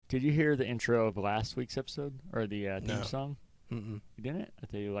Did you hear the intro of last week's episode or the theme No. song? Mm-mm. You didn't? I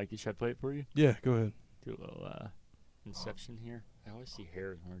thought you liked it. Should I play it for you? Yeah, go ahead. Do a little inception here. I always see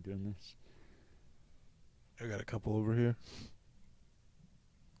hairs when we're doing this. I got a couple over here.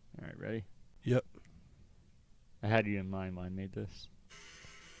 All right, ready? Yep. I had you in mind when I made this.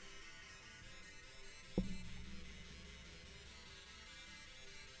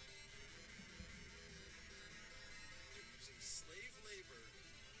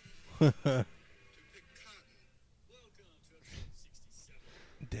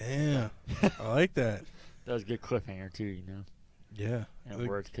 Damn. I like that. That was a good cliffhanger too, you know. Yeah. And it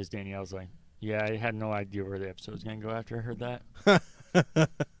worked because Danielle's like, "Yeah, I had no idea where the episode was gonna go after I heard that."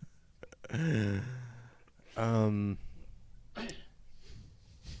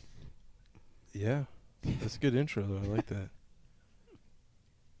 Yeah. That's a good intro though. I like that.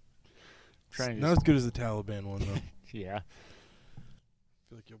 Trying to Not as good as the Taliban one though. yeah. I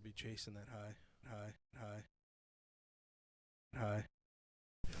feel like you'll be chasing that high.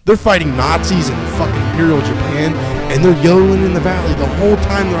 They're fighting Nazis in fucking Imperial Japan, and they're yodeling in the valley the whole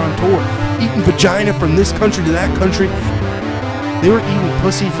time they're on tour, eating vagina from this country to that country. They were eating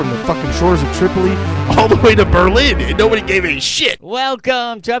pussy from the fucking shores of Tripoli all the way to Berlin, and nobody gave a shit.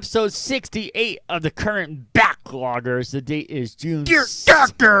 Welcome to episode 68 of the current Backloggers. The date is June. Dear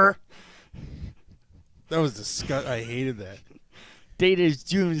Doctor! That was disgusting. I hated that. Date is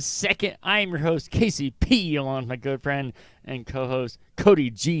June 2nd. I am your host, Casey P, along with my good friend and co-host,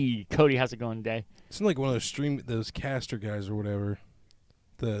 Cody G. Cody, how's it going today? It's like one of those caster guys or whatever.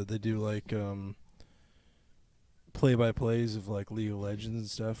 They do like play-by-plays of like League of Legends and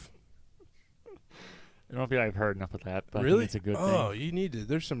stuff. I don't feel like I've heard enough of that, but Really? I think it's a good thing. Oh, you need to.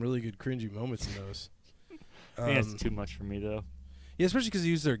 There's some really good cringy moments in those. I think it's too much for me, though. Yeah, especially because they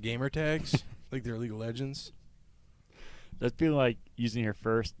use their gamer tags, like their League of Legends. That'd be like using your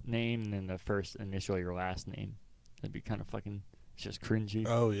first name and then the first initial of your last name. That'd be kind of fucking, it's just cringy.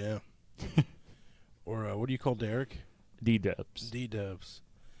 Oh, yeah. Or what do you call Derek? D-dubs. D-dubs.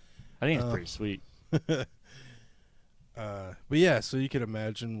 I think it's pretty sweet. But yeah, so you could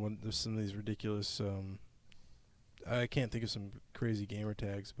imagine when there's some of these ridiculous, I can't think of some crazy gamer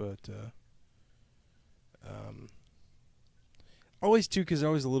tags, but always too, because they're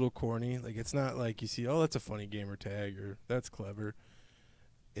always a little corny. Like, it's not like you see, oh, that's a funny gamer tag or that's clever.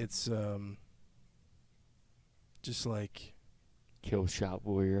 It's just like, Kill Shot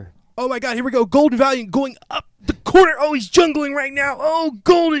Warrior. oh my God, here we go, Golden Valiant going up the corner. Oh, he's jungling right now. Oh,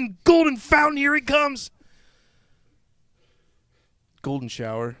 golden fountain, here he comes. Golden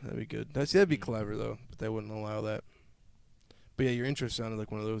shower, that'd be good. That'd be clever though, but they wouldn't allow that. But yeah, your intro sounded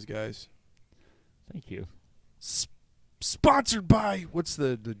like one of those guys. Thank you. Sponsored by what's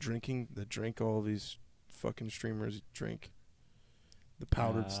the drink all these fucking streamers drink, the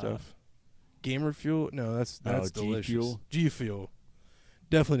powdered stuff. Gamer Fuel? No, that's delicious. G-Fuel? G-Fuel.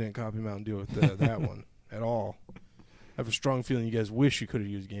 Definitely didn't copy Mountain Dew with that one at all. I have a strong feeling you guys wish you could have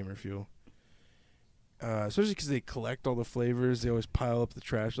used Gamer Fuel. Especially because they collect all the flavors. They always pile up the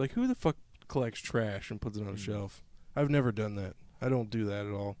trash. Like, who the fuck collects trash and puts it on a shelf? I've never done that. I don't do that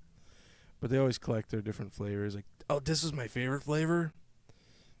at all. But they always collect their different flavors. Like, oh, this is my favorite flavor.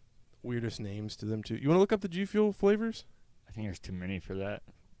 Weirdest names to them, too. You want to look up the G Fuel flavors? I think there's too many for that.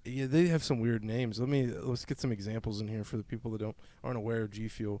 Yeah, they have some weird names. Let's get some examples in here for the people that aren't aware of G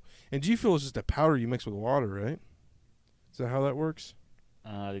Fuel. And G Fuel is just a powder you mix with water, right? Is that how that works?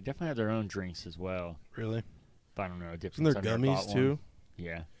 They definitely have their own drinks as well. Really? But I don't know. Isn't there gummies too?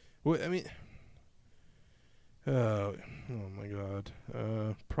 Yeah. Well, I mean, oh my God.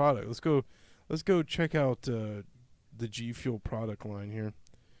 Product. Let's go check out the G Fuel product line here.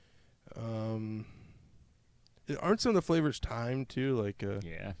 Aren't some of the flavors timed too? Like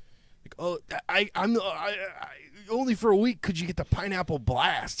yeah. Like, oh, I'm only for a week could you get the pineapple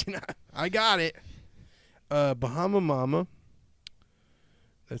blast? You know, I got it. Bahama Mama.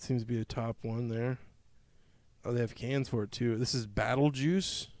 That seems to be a top one there. Oh, they have cans for it too. This is Battle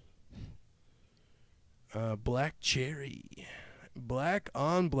Juice. Black Cherry. Black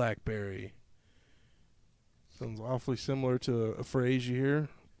on Blackberry. Sounds awfully similar to a phrase you hear.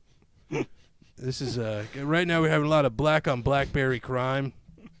 This is right now we're having a lot of black on Blackberry crime.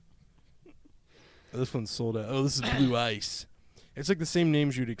 Oh, this one's sold out. Oh, this is Blue Ice. It's like the same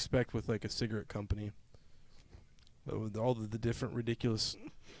names you'd expect with like a cigarette company. With all the different ridiculous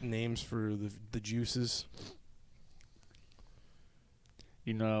names for the juices.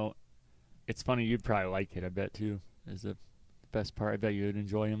 You know, it's funny. You'd probably like it. I bet too. Is the best part. I bet you'd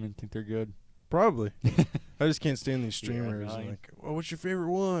enjoy them and think they're good. Probably. I just can't stand these streamers. Yeah, no, Like, oh, what's your favorite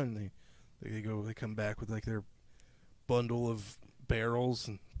one? They come back with like their bundle of barrels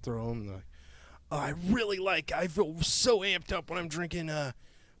and throw them. Like, oh, I feel so amped up when I'm drinking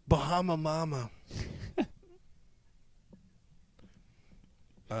Bahama Mama.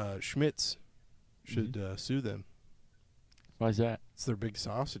 Schmitz should sue them. Why is that? It's their big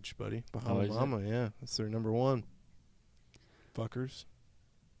sausage, buddy. Bahama is it? Mama, yeah. That's their number one. Fuckers.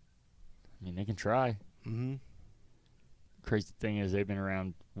 I mean, they can try. Mm-hmm. Crazy thing is they've been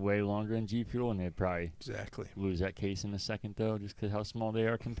around way longer than G Fuel, and they'd probably Exactly. lose that case in a second, though, just because how small they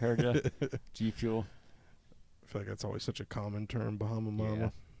are compared to G Fuel. I feel like that's always such a common term, Bahama Mama. Yeah.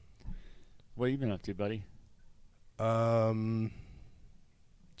 What have you been up to, buddy?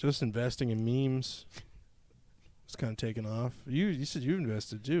 Just investing in memes. It's kind of taken off. You said you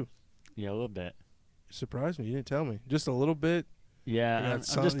invested too. Yeah, a little bit. You surprised me. You didn't tell me. Just a little bit. Yeah, I'm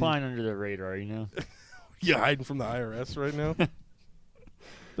just flying under the radar, you know? You hiding from the IRS right now? I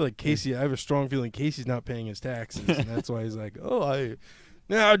feel like Casey, I have a strong feeling Casey's not paying his taxes, and that's why he's like, I'm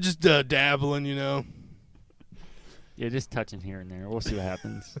just dabbling, you know. Yeah, just touching here and there. We'll see what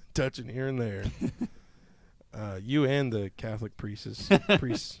happens. Touching here and there. You and the Catholic Priuses.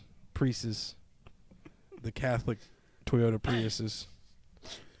 The Catholic Toyota Priuses.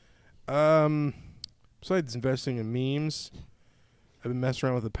 Besides investing in memes, I've been messing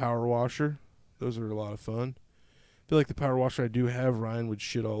around with the power washer. Those are a lot of fun. I feel like the power washer I do have, Ryan would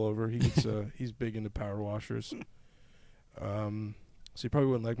shit all over. He's big into power washers. So you probably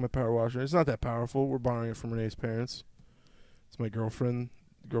wouldn't like my power washer. It's not that powerful. We're borrowing it from Renee's parents. It's my girlfriend's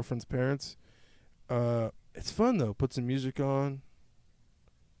parents. It's fun though. Put some music on,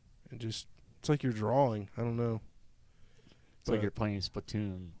 and just it's like you're drawing. I don't know. It's like you're playing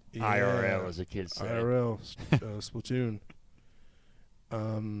Splatoon. Yeah, IRL, as the kids say. IRL, Splatoon.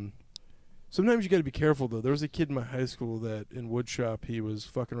 Sometimes you got to be careful though. There was a kid in my high school that in woodshop he was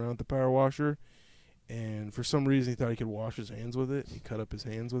fucking around with the power washer, and for some reason he thought he could wash his hands with it. He cut up his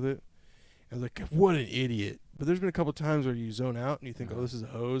hands with it. I was like, what an idiot. But there's been a couple times where you zone out and you think, oh, this is a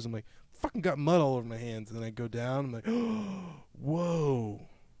hose. I'm like, fucking got mud all over my hands. And then I go down. I'm like, oh, whoa.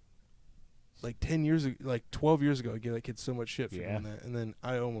 Like 10 years ago, like 12 years ago, I gave that kid so much shit for doing that. And then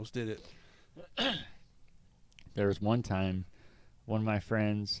I almost did it. There was one time, one of my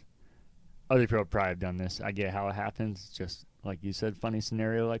friends, other people probably have done this. I get how it happens. Just like you said, funny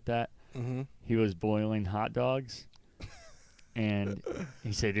scenario like that. Mm-hmm. He was boiling hot dogs. And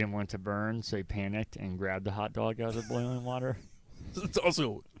he said he didn't want it to burn, so he panicked and grabbed the hot dog out of the boiling water. It's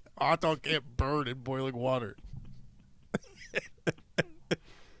also, hot dog can't burn in boiling water.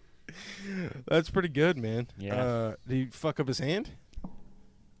 That's pretty good, man. Yeah. Did he fuck up his hand?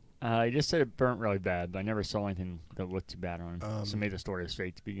 He just said it burnt really bad, but I never saw anything that looked too bad on him. So maybe the story is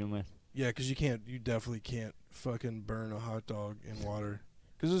fake to begin with. Yeah, because you definitely can't fucking burn a hot dog in water.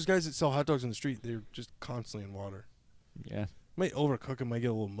 Because those guys that sell hot dogs on the street, they're just constantly in water. Yeah. Might overcook them, might get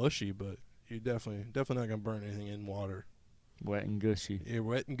a little mushy, but you're definitely not gonna burn anything in water. Wet and gushy. Yeah,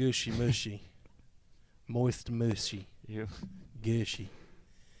 wet and gushy, mushy, moist, mushy, Ew. gushy.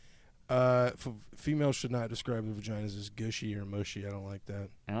 Females should not describe their vaginas as gushy or mushy. I don't like that.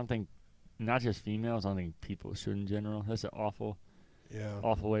 I don't think, not just females, I don't think people should in general. That's an awful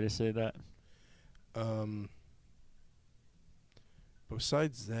way to say that. But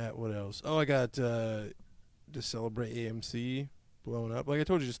besides that, what else? Oh, I got to celebrate AMC blowing up. Like I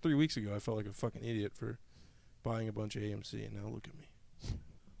told you just 3 weeks ago, I felt like a fucking idiot for buying a bunch of AMC, and now look at me.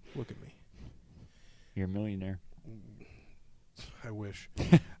 Look at me. You're a millionaire. I wish.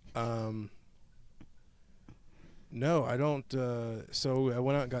 No, I don't. So I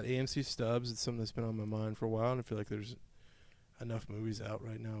went out and got AMC stubs. It's something that's been on my mind for a while, and I feel like there's enough movies out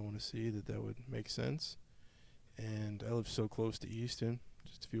right now I want to see that would make sense. And I live so close to Easton,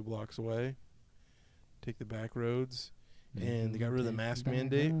 just a few blocks away. Take the back roads, and they got rid of the mask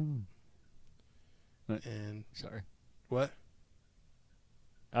mandate. And sorry, what?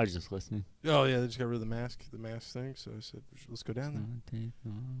 I was just listening. Oh yeah, they just got rid of the mask thing. So I said, let's go down there.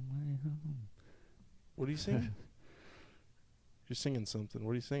 What are you singing? You're singing something.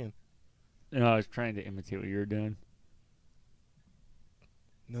 What are you singing? No, I was trying to imitate what you were doing.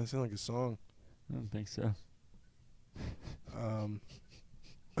 No, it sounds like a song. I don't think so.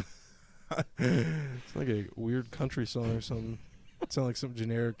 It's like a weird country song or something. It sounds like some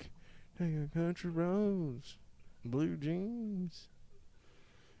generic. Hey, country roads, blue jeans.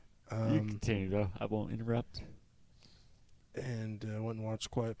 You continue though. I won't interrupt. And went and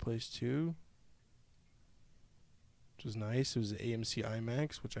watched Quiet Place 2, which was nice. It was the AMC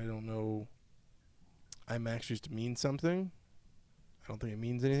IMAX, which I don't know. IMAX used to mean something. I don't think it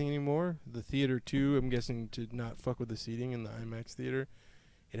means anything anymore. The theater too, I'm guessing to not fuck with the seating in the IMAX theater.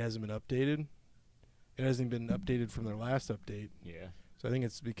 It hasn't been updated. It hasn't been updated from their last update. Yeah. So I think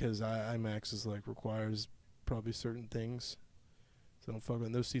it's because IMAX is like requires probably certain things. So don't fuck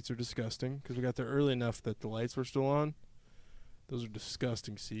with. Those seats are disgusting because we got there early enough that the lights were still on. Those are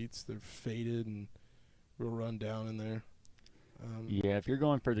disgusting seats. They're faded and real run down in there. Yeah, if you're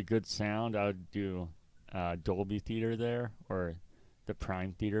going for the good sound, I would do Dolby Theater there, or the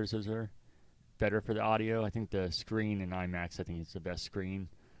Prime Theaters. Those are better for the audio. I think the screen in IMAX, I think it's the best screen.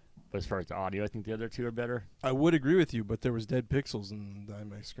 But as far as the audio, I think the other two are better. I would agree with you, but there was dead pixels in the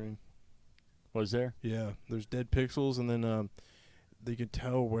IMAX screen. Was there? Yeah, there's dead pixels, and then they could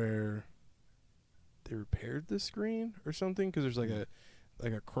tell where they repaired the screen or something because there's like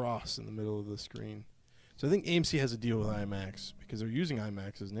a cross in the middle of the screen. So I think AMC has a deal with IMAX because they're using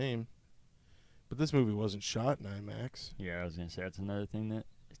IMAX's name. But this movie wasn't shot in IMAX. Yeah, I was going to say that's another thing that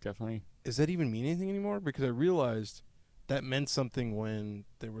is definitely... Does that even mean anything anymore? Because I realized that meant something when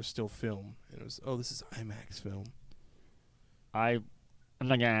there was still film. And it was, oh, this is IMAX film. I'm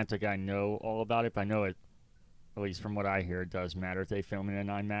not going to act like I know all about it, but I know it, at least from what I hear, it does matter if they film it in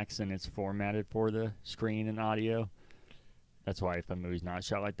IMAX and it's formatted for the screen and audio. That's why if a movie's not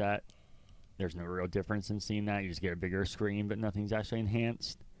shot like that, there's no real difference in seeing that. You just get a bigger screen, but nothing's actually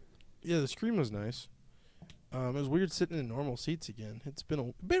enhanced. Yeah, the screen was nice. It was weird sitting in normal seats again. It's been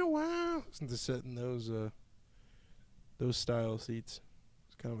a while since I sat in those style seats.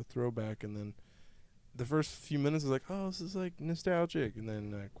 It's kind of a throwback, and then the first few minutes was like, oh, this is like nostalgic, and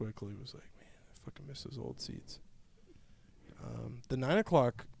then quickly was like, man, I fucking miss those old seats. The 9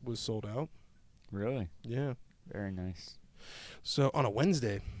 o'clock was sold out. Really? Yeah. Very nice. So on a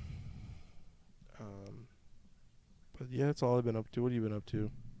Wednesday. But yeah, that's all I've been up to. What have you been up to?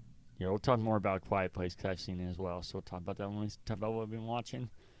 Yeah, we'll talk more about Quiet Place because I've seen it as well. So we'll talk about that when we talk about what we've been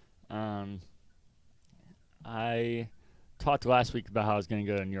watching. I talked last week about how I was going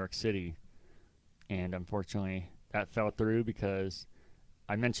to go to New York City, and unfortunately that fell through because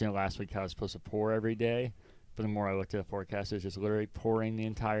I mentioned it last week how it was supposed to pour every day, but the more I looked at the forecast, it was just literally pouring the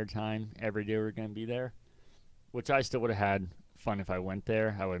entire time. Every day we were going to be there, which I still would have had fun if I went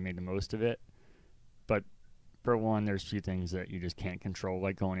there. I would have made the most of it. But for one, there's a few things that you just can't control,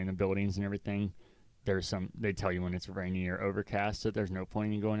 like going into buildings and everything. They tell you when it's rainy or overcast that there's no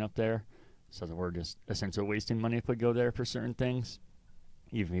point in going up there. So that we're just essentially wasting money if we go there for certain things.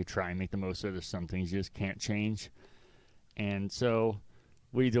 Even if you try and make the most of it, there's some things you just can't change. And so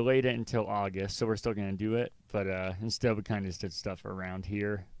we delayed it until August, so we're still going to do it. But instead, we kind of just did stuff around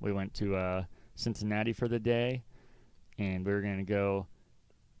here. We went to Cincinnati for the day, and we were going to go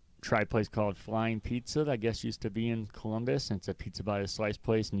try a place called Flying Pizza that I guess used to be in Columbus, and it's a pizza by the slice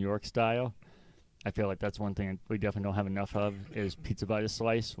place, New York style. I feel like that's one thing we definitely don't have enough of is pizza by the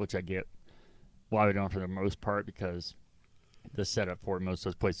slice, which I get why we don't for the most part because the setup for most of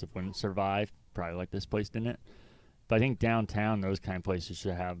those places wouldn't survive, probably like this place didn't. But I think downtown, those kind of places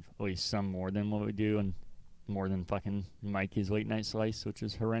should have at least some more than what we do and more than fucking Mikey's Late Night Slice, which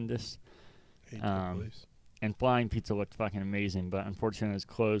is horrendous. Hate that place. And Flying Pizza looked fucking amazing, but unfortunately it was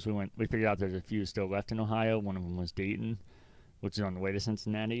closed. We figured out there's a few still left in Ohio. One of them was Dayton, which is on the way to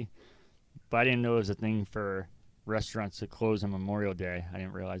Cincinnati. But I didn't know it was a thing for restaurants to close on Memorial Day. I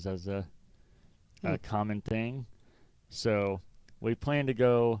didn't realize that was a common thing. So we plan to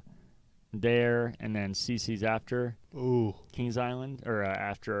go there and then CC's after Kings Island, or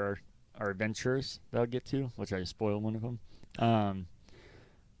after our adventures that I'll get to, which I spoiled one of them.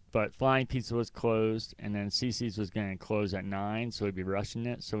 But Flying Pizza was closed, and then CC's was going to close at 9, so we'd be rushing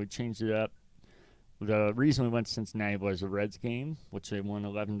it. So we changed it up. The reason we went to Cincinnati was the Reds game, which they won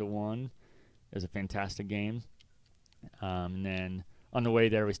 11-1. It was a fantastic game. And then on the way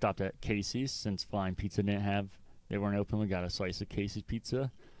there, we stopped at Casey's since Flying Pizza they weren't open. We got a slice of Casey's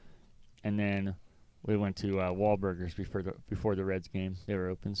pizza. And then we went to Wahlburgers before the Reds game. They were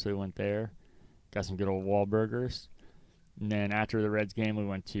open, so we went there. Got some good old Wahlburgers. And then after the Reds game, we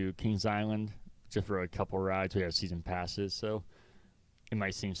went to Kings Island just for a couple rides. We have season passes, so it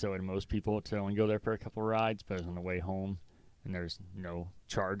might seem silly to most people to only go there for a couple rides, but it was on the way home, and there's no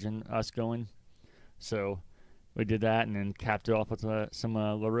charge in us going. So we did that and then capped it off with some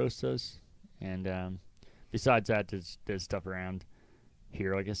La Rosas. And besides that, did stuff around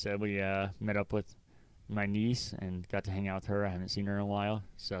here. Like I said, we met up with my niece and got to hang out with her. I haven't seen her in a while,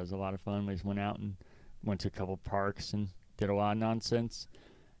 so it was a lot of fun. We just went out and went to a couple parks and did a lot of nonsense.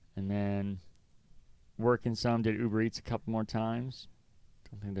 And then working some, did Uber Eats a couple more times.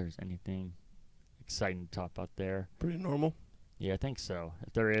 Don't think there's anything exciting to talk about there. Pretty normal. Yeah, I think so.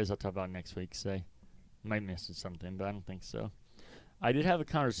 If there is, I'll talk about it next week. Might miss something, but I don't think so. I did have a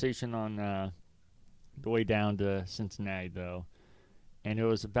conversation on the way down to Cincinnati, though. And it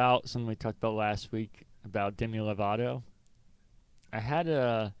was about something we talked about last week about Demi Lovato. I had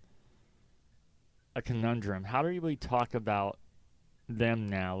a conundrum. How do we talk about them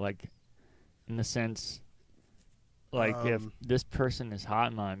now? Like, in the sense, like, if this person is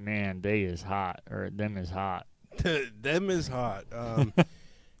hot, I'm like, man, they is hot, or them is hot. Them is hot.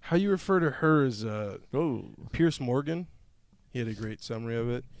 How you refer to her as Oh, Pierce Morgan? He had a great summary of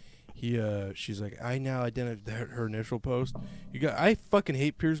it. She's like, I now identify her initial post. I fucking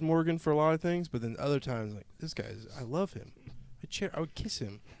hate Pierce Morgan for a lot of things, but then other times, like, this guy's, I love him. I would kiss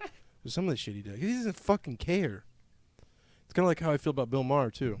him. For some of the shit he does. He doesn't fucking care. It's kind of like how I feel about Bill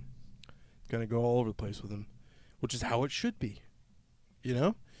Maher, too. Kind of go all over the place with him, which is how it should be, you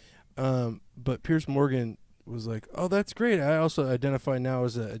know? But Pierce Morgan was like, oh, that's great. I also identify now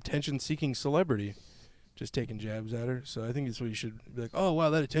as an attention-seeking celebrity. Just taking jabs at her. So I think it's what you should be like, oh, wow,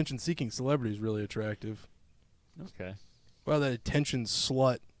 that attention-seeking celebrity is really attractive. okay. Wow, that attention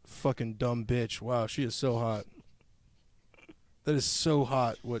slut, fucking dumb bitch. Wow, she is so hot. That is so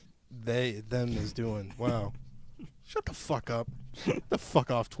hot what them is doing. Wow. Shut the fuck up. Get the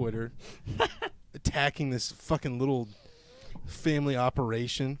fuck off Twitter. Attacking this fucking little family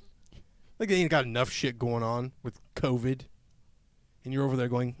operation. Like they ain't got enough shit going on with COVID. And you're over there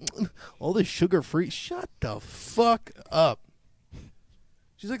going, all this sugar-free. Shut the fuck up.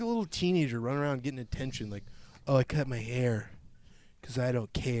 She's like a little teenager running around getting attention. Like, oh, I cut my hair because I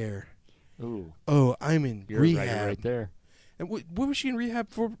don't care. Ooh. Oh, I'm in You're rehab. right there. And what was she in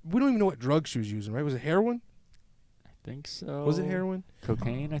rehab for? We don't even know what drug she was using, right? Was it heroin? I think so. Was it heroin?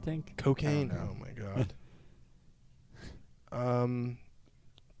 Cocaine, I think. Cocaine? Oh, my God.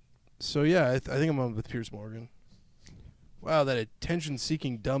 So, yeah, I think I'm on with Pierce Morgan. Wow, that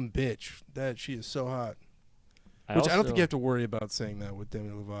attention-seeking dumb bitch. She is so hot. I don't think you have to worry about saying that with Demi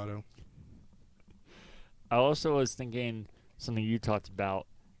Lovato. I also was thinking something you talked about,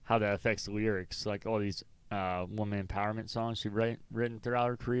 how that affects the lyrics. Like all these woman empowerment songs she's written throughout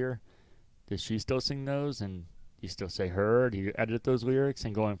her career. Does she still sing those? And do you still say her? Do you edit those lyrics?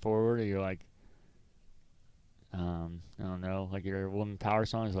 And going forward, are you like, I don't know, like your woman power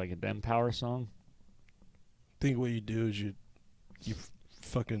song is like a them power song? I think what you do is you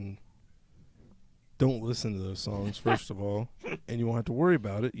fucking don't listen to those songs, first of all, and you won't have to worry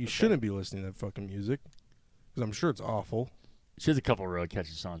about it. You shouldn't be listening to that fucking music, because I'm sure it's awful. She has a couple of really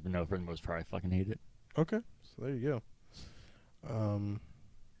catchy songs, but no, for the most part, I fucking hate it. Okay, so there you go.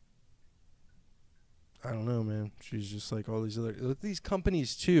 I don't know, man. She's just like all these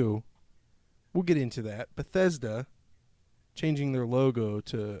companies, too. We'll get into that. Bethesda changing their logo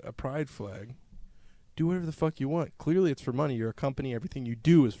to a pride flag. Do whatever the fuck you want. Clearly it's for money. You're a company. Everything you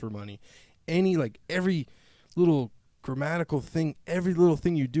do is for money. Every little grammatical thing, every little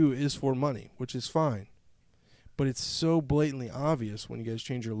thing you do is for money, which is fine. But it's so blatantly obvious when you guys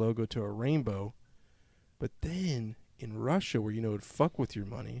change your logo to a rainbow. But then in Russia, where you know it'd fuck with your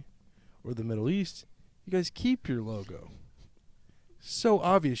money, or the Middle East, you guys keep your logo. So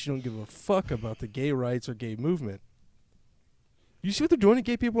obvious you don't give a fuck about the gay rights or gay movement. You see what they're doing to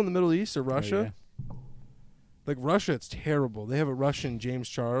gay people in the Middle East or Russia? Oh, yeah. Like Russia, it's terrible. They have a Russian James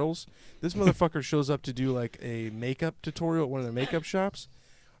Charles. This motherfucker shows up to do like a makeup tutorial at one of their makeup shops.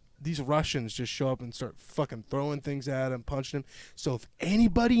 These Russians just show up and start fucking throwing things at him, punching him. So if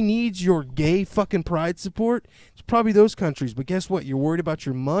anybody needs your gay fucking pride support, it's probably those countries. But guess what? You're worried about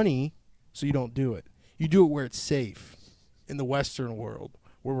your money, so you don't do it. You do it where it's safe, in the Western world,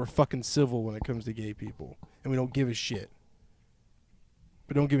 where we're fucking civil when it comes to gay people, and we don't give a shit.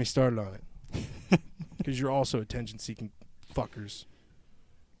 But don't get me started on it. Because you're also attention-seeking fuckers.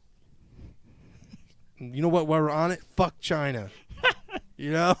 And you know what? While we're on it, fuck China.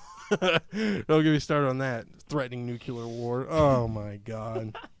 You know? Don't get me started on that. Threatening nuclear war. Oh, my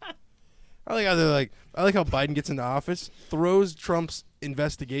God. I like how Biden gets into office, throws Trump's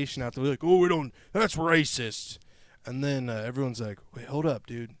investigation out there. They're like, that's racist. And then everyone's like, wait, hold up,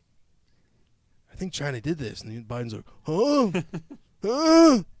 dude. I think China did this. And Biden's like, huh?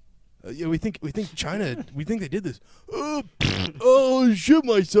 Huh? Yeah, we think China. We think they did this. Oh, shit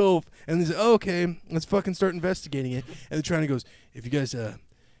myself. And they say, oh, okay, let's fucking start investigating it. And the China goes, if you guys,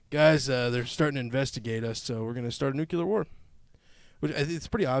 they're starting to investigate us, so we're gonna start a nuclear war. Which it's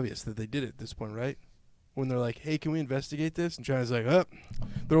pretty obvious that they did it at this point, right? When they're like, hey, can we investigate this? And China's like, oh,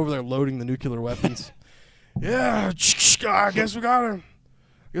 they're over there loading the nuclear weapons. Yeah, I guess we gotta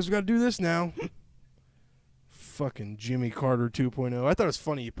do this now. Fucking Jimmy Carter 2.0. I thought it was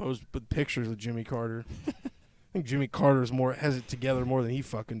funny he posed with pictures of Jimmy Carter. I think Jimmy Carter has it together more than he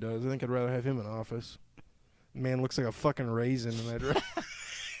fucking does. I think I'd rather have him in office. Man looks like a fucking raisin in that.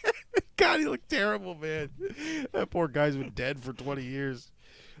 God, he looked terrible, man. That poor guy's been dead for 20 years.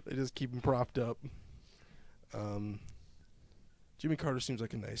 They just keep him propped up. Jimmy Carter seems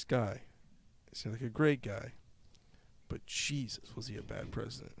like a nice guy. He seems like a great guy. But Jesus, was he a bad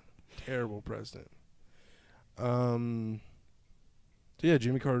president? Terrible president. So yeah,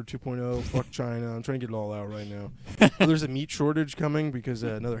 Jimmy Carter 2.0, fuck China. I'm trying to get it all out right now. There's a meat shortage coming because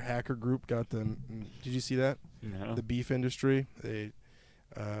another hacker group got them. Did you see that? No. The beef industry. They,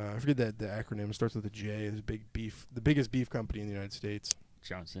 I forget that the acronym. It starts with a J. It's the biggest beef company in the United States.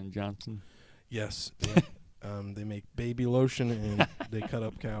 Johnson & Johnson. Yes. They make baby lotion and they cut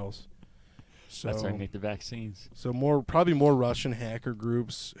up cows. So That's how they make the vaccines. So probably more Russian hacker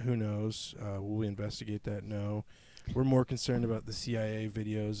groups. Who knows? Will we investigate that? No. We're more concerned about the CIA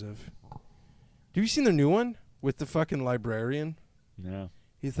videos of. Have you seen the new one with the fucking librarian? No.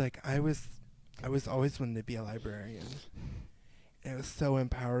 He's like, I was always wanted to be a librarian. And it was so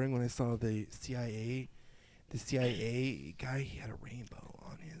empowering when I saw the CIA guy. He had a rainbow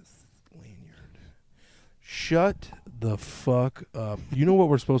on his lanyard. Shut the fuck up. You know what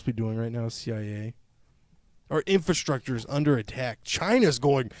we're supposed to be doing right now, CIA? Our infrastructure is under attack. China's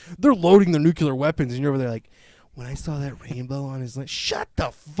they're loading their nuclear weapons, and you're over there like, when I saw that rainbow on his lanyard, shut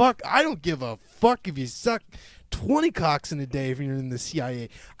the fuck. I don't give a fuck if you suck 20 cocks in a day if you're in the CIA.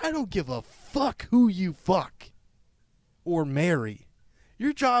 I don't give a fuck who you fuck or marry.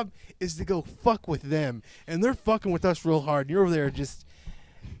 Your job is to go fuck with them, and they're fucking with us real hard. And you're over there just,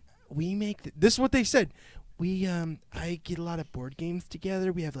 this is what they said. I get a lot of board games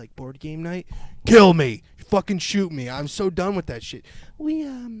together. We have like board game night. Kill me. Fucking shoot me. I'm so done with that shit. We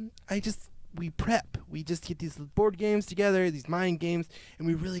prep. We just get these board games together, these mind games, and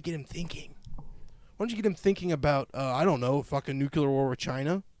we really get him thinking. Why don't you get him thinking about, I don't know, fucking nuclear war with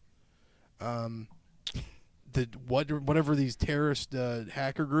China? Whatever these terrorist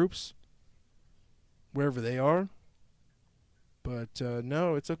hacker groups, wherever they are. But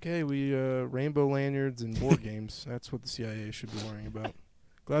no, it's okay. We rainbow lanyards and board games. That's what the CIA should be worrying about.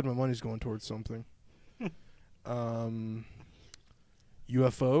 Glad my money's going towards something.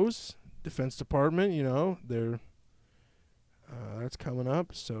 UFOs, Defense Department. They're that's coming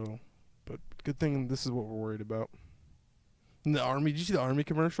up. So, but good thing this is what we're worried about. And the Army. Did you see the Army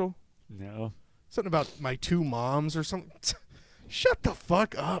commercial? No. Something about my two moms or something. Shut the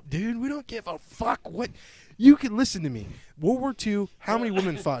fuck up, dude. We don't give a fuck what. You can listen to me. World War II, how many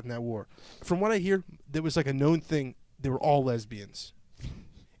women fought in that war? From what I hear, there was like a known thing. They were all lesbians.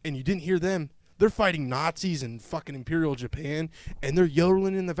 And you didn't hear them. They're fighting Nazis in fucking Imperial Japan, and they're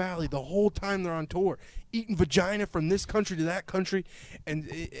yodeling in the valley the whole time they're on tour, eating vagina from this country to that country, and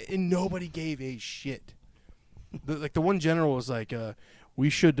nobody gave a shit. The one general was like, we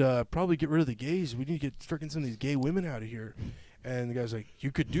should probably get rid of the gays. We need to get start getting some of these gay women out of here. And the guy's like, you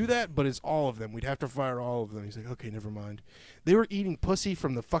could do that, but it's all of them. We'd have to fire all of them. He's like, okay, never mind. They were eating pussy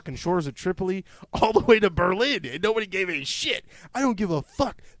from the fucking shores of Tripoli all the way to Berlin, and nobody gave a shit. I don't give a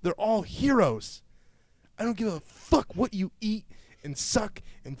fuck. They're all heroes. I don't give a fuck what you eat and suck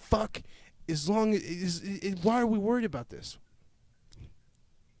and fuck as long as... why are we worried about this?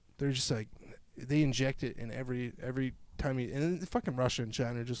 They're just like, they inject it in every time. And fucking Russia and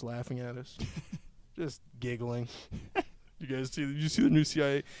China are just laughing at us. Just giggling. Did you see the new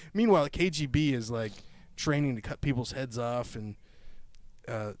CIA? Meanwhile, the KGB is like training to cut people's heads off and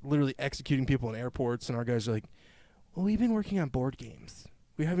literally executing people in airports. And our guys are like, well, we've been working on board games.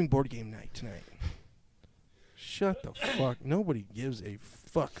 We're having board game night tonight. Shut the fuck. Nobody gives a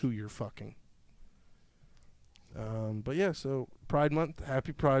fuck who you're fucking. But yeah, so Pride Month.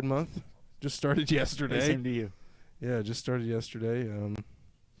 Happy Pride Month. Just started yesterday. Same to you. Yeah, just started yesterday.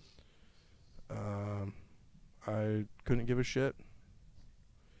 I couldn't give a shit.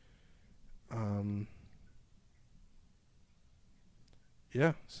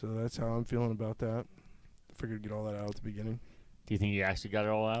 Yeah, so that's how I'm feeling about that. Figured I'd get all that out at the beginning. Do you think you actually got it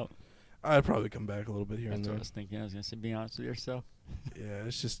all out? I'd probably come back a little bit here That's and there. what I was thinking. I was going to say, be honest with yourself. Yeah,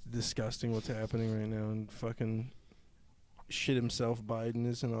 it's just disgusting what's happening right now. And fucking shit himself, Biden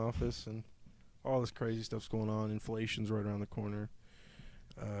is in office, and all this crazy stuff's going on. Inflation's right around the corner.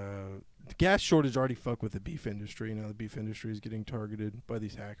 The gas shortage already fucked with the beef industry. Now the beef industry is getting targeted by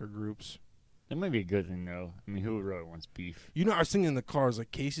these hacker groups. That might be a good thing, though. I mean, who really wants beef? I was thinking in the car, I was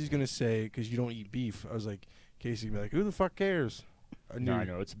like, Casey's going to say, because you don't eat beef. I was like, Casey's going to be like, who the fuck cares? I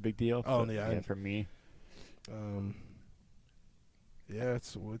know it's a big deal. Oh, but, yeah. For me. Yeah,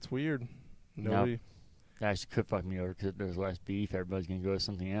 it's weird. Nobody. That actually could fuck me over because if there's less beef, everybody's going to go to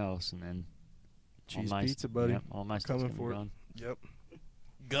something else, and then cheese pizza, buddy. Yep, all my stuff's coming for it. gone. Yep.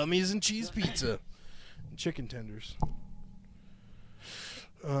 Gummies and cheese pizza. And chicken tenders.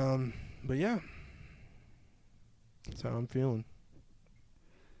 But yeah. That's how I'm feeling.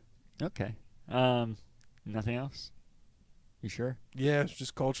 Okay. Nothing else? You sure? Yeah, it's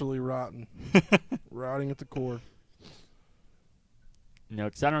just culturally rotten. Rotting at the core. No,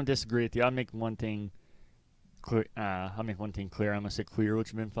 because I don't disagree with you. I'll make one thing clear. I'll make one thing clear. I'm gonna say clear,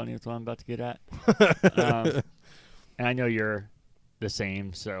 which would have been funny. That's what I'm about to get at. And I know you're the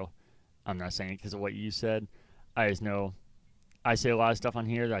same, so I'm not saying it because of what you said. I just know I say a lot of stuff on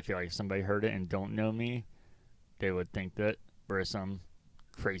here that I feel like if somebody heard it and don't know me, they would think that we're some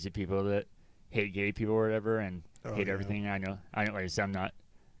crazy people that hate gay people or whatever and hate everything. I know. Like I said, I'm not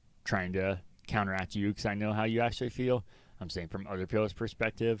trying to counteract you because I know how you actually feel. I'm saying from other people's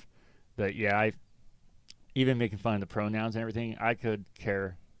perspective that, yeah, I even making fun of the pronouns and everything, I could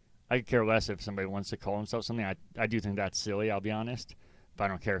care less if somebody wants to call themselves something. I do think that's silly, I'll be honest. But I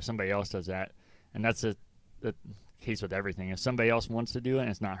don't care if somebody else does that. And that's the case with everything. If somebody else wants to do it and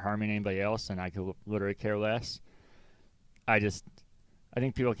it's not harming anybody else, then I could literally care less. I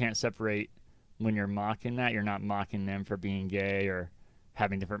think people can't separate when you're mocking that. You're not mocking them for being gay or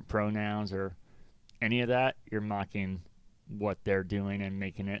having different pronouns or any of that. You're mocking what they're doing and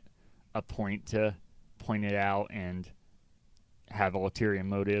making it a point to point it out and have ulterior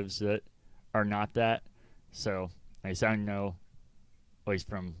motives that are not that. So, like I said, I know, at least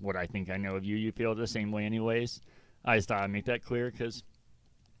from what I think I know of you, you feel the same way anyways. I just thought I'd make that clear because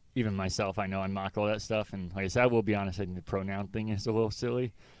even myself, I know I mock all that stuff. And like I said, I will be honest, I think the pronoun thing is a little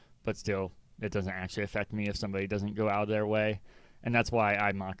silly, but still, it doesn't actually affect me if somebody doesn't go out of their way. And that's why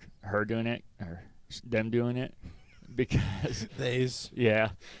I mock her doing it, or them doing it, because... Yeah,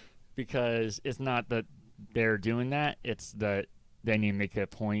 because it's not that they're doing that, it's that they need to make it a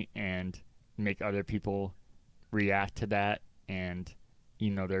point and make other people react to that. And,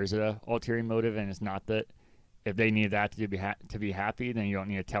 there's a ulterior motive, and it's not that if they need that to be happy, then you don't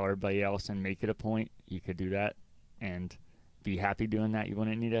need to tell everybody else and make it a point. You could do that and be happy doing that. You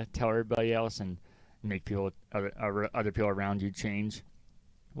wouldn't need to tell everybody else and make other people around you change.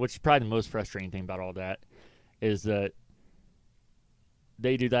 Which is probably the most frustrating thing about all that is that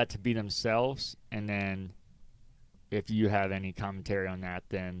they do that to be themselves, and then if you have any commentary on that,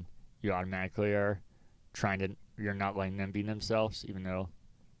 then you automatically you're not letting them be themselves, even though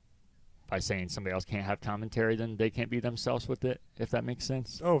by saying somebody else can't have commentary, then they can't be themselves with it, if that makes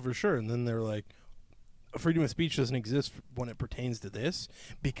sense. Oh, for sure. And then they're like, freedom of speech doesn't exist when it pertains to this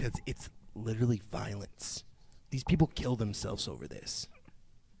because it's literally violence. These people kill themselves over this.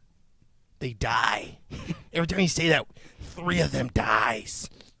 They die. Every time you say that, 3 of them dies.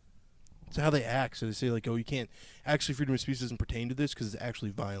 That's how they act. So they say, like, oh, you can't. Actually, freedom of speech doesn't pertain to this because it's actually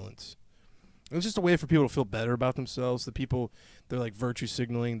violence. And it's just a way for people to feel better about themselves. The people, they're like virtue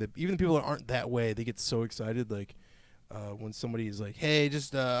signaling. Even the people that aren't that way, they get so excited. Like, when somebody is like, hey,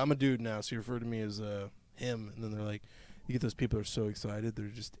 just, I'm a dude now, so you refer to me as him. And then they're like, you get those people that are so excited. They're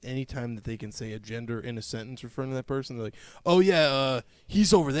just, anytime that they can say a gender in a sentence referring to that person, they're like, oh, yeah,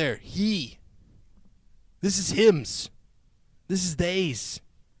 he's over there. He. This is hims. This is theys.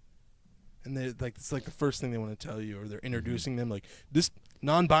 And they're like, it's like the first thing they want to tell you, or they're introducing them like, this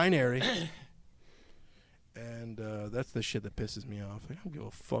non-binary. And that's the shit that pisses me off. Like, I don't give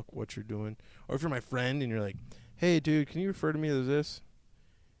a fuck what you're doing. Or if you're my friend and you're like, hey, dude, can you refer to me as this?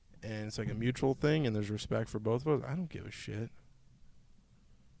 And it's like a mutual thing, and there's respect for both of us. I don't give a shit.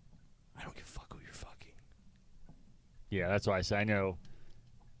 I don't give a fuck who you're fucking. Yeah, that's why I say I know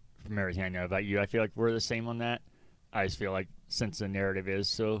from everything I know about you, I feel like we're the same on that. I just feel like since the narrative is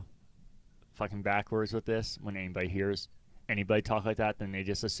so fucking backwards with this, when anybody hears anybody talk like that, then they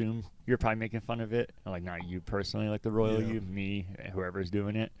just assume you're probably making fun of it. Like, not you personally, like the royal you, me, whoever's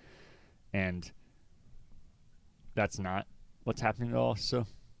doing it. And that's not what's happening at all, so...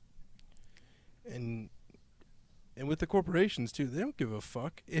 And with the corporations, too, they don't give a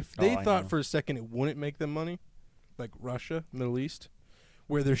fuck. If they thought for a second it wouldn't make them money, like Russia, Middle East,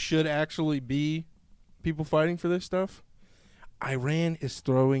 where there should actually be people fighting for this stuff, Iran is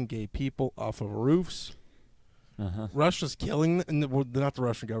throwing gay people off of roofs. Russia's killing them. Well, not the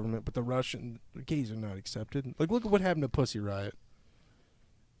Russian government, but the gays are not accepted. Like, look at what happened to Pussy Riot.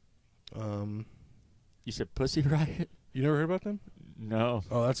 You said Pussy Riot? You never heard about them? No.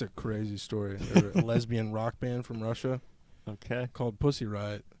 Oh, that's a crazy story. They're a lesbian rock band from Russia. Okay. Called Pussy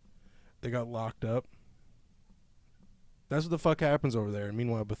Riot. They got locked up. That's what the fuck happens over there. And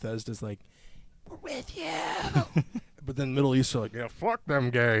meanwhile, Bethesda's like, we're with you. But then Middle East are like, yeah, fuck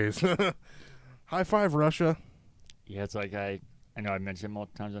them gays. High five, Russia. Yeah, it's like I know I mentioned it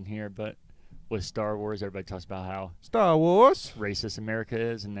multiple times on here, but with Star Wars, everybody talks about how Star Wars racist America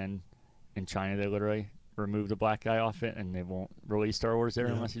is, and then in China they literally remove the black guy off it, and they won't release Star Wars there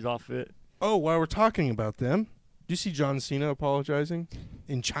unless he's off it. Oh, while we're talking about them, do you see John Cena apologizing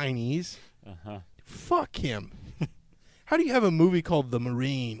in Chinese? Uh-huh. Fuck him. How do you have a movie called The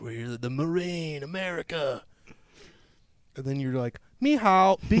Marine where you're the Marine, America? And then you're like, Ni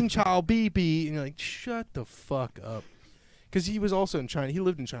hao, Bing Chao, Bi, and you're like, shut the fuck up. Because he was also in China. He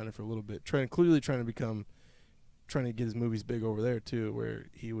lived in China for a little bit, trying to get his movies big over there too, where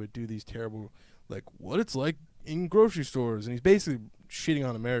he would do these terrible, like, what it's like in grocery stores. And he's basically shitting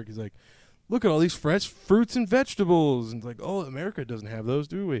on America. He's like, look at all these fresh fruits and vegetables. And it's like, oh, America doesn't have those,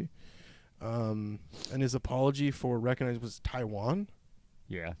 do we? And his apology for recognizing was Taiwan.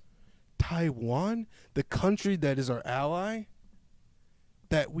 Yeah. Taiwan, the country that is our ally,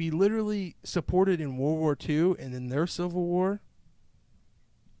 that we literally supported in World War II and in their Civil War.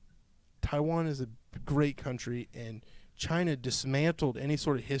 Taiwan is a great country, and China dismantled any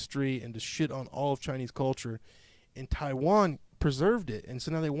sort of history and just shit on all of Chinese culture, and Taiwan preserved it, and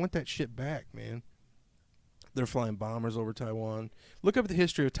so now they want that shit back, man. They're flying bombers over Taiwan. Look up the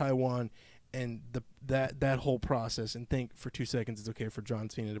history of Taiwan and that whole process, and think for 2 seconds it's okay for John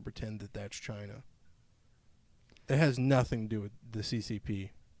Cena to pretend that that's China. It has nothing to do with the CCP.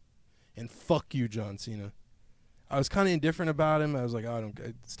 And fuck you, John Cena. I was kind of indifferent about him. I was like, I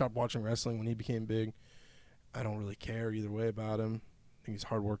stopped watching wrestling when he became big. I don't really care either way about him. I think he's a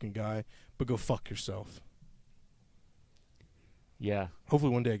hardworking guy. But go fuck yourself. Yeah.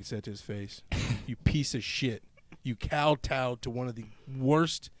 Hopefully one day I can say it to his face. You piece of shit. You kowtowed to one of the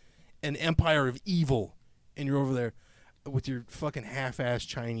worst, an empire of evil. And you're over there with your fucking half-assed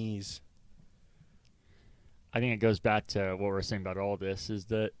Chinese. I think it goes back to what we're saying about all this is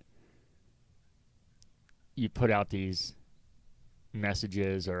that you put out these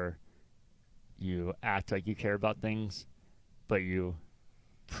messages or you act like you care about things, but you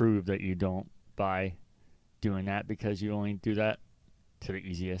prove that you don't by doing that because you only do that to the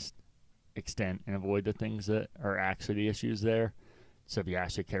easiest extent and avoid the things that are actually the issues there. So if you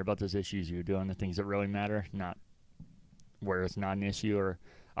actually care about those issues, you're doing the things that really matter, not where it's not an issue, or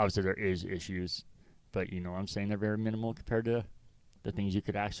obviously there is issues, but you know what I'm saying, they're very minimal compared to the things you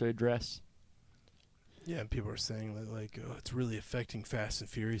could actually address. Yeah, and people are saying that, like, oh, it's really affecting Fast and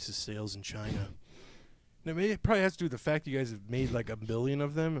Furious' sales in China. Now, maybe it probably has to do with the fact you guys have made like 1 billion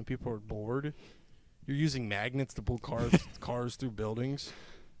of them and people are bored. You're using magnets to pull cars through buildings.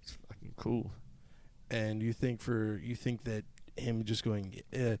 It's fucking cool. And you think that him just going,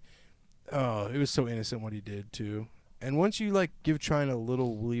 oh, it was so innocent what he did too. And once you like give China a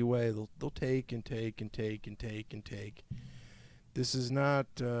little leeway, they'll take and take and take and take and take. This is not.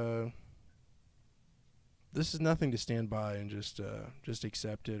 This is nothing to stand by and just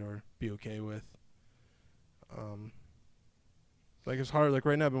accept it or be okay with. Like it's hard. Like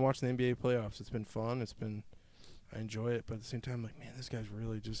right now, I've been watching the NBA playoffs. It's been fun. I enjoy it, but at the same time, like, man, this guy's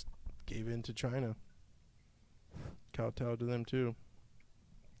really just gave in to China. Kowtowed to them too.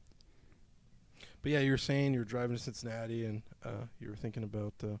 But yeah, you were saying you were driving to Cincinnati and you were thinking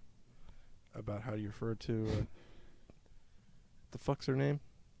about how you refer to the fuck's her name?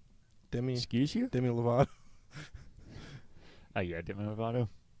 Excuse you? Demi Lovato. Oh yeah, Demi Lovato.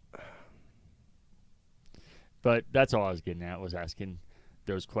 But that's all I was getting at, was asking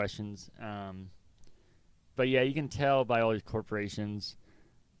those questions. But yeah, you can tell by all these corporations.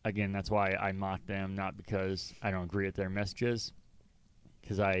 Again, that's why I mock them, not because I don't agree with their messages,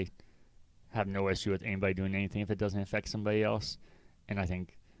 because I have no issue with anybody doing anything if it doesn't affect somebody else. And I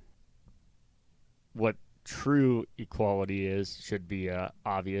think what true equality is should be a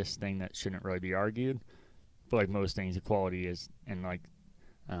obvious thing that shouldn't really be argued. But like most things, equality is, and like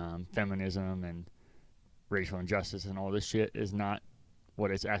feminism and racial injustice and all this shit is not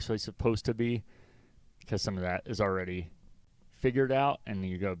what it's actually supposed to be, because some of that is already figured out, and then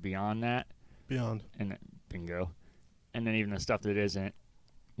you go beyond that. Beyond. And bingo. And then even the stuff that isn't,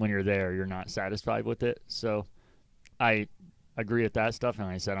 when you're there, you're not satisfied with it. So I agree with that stuff, and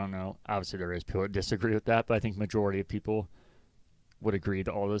like I said, I don't know. Obviously, there is people that disagree with that, but I think majority of people would agree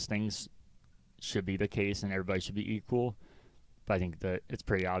that all those things should be the case and everybody should be equal. But I think that it's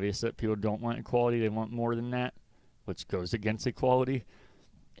pretty obvious that people don't want equality. They want more than that, which goes against equality.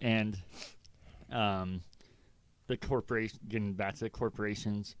 And the corporation, getting back to the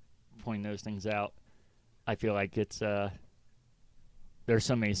corporations, pointing those things out, I feel like it's there's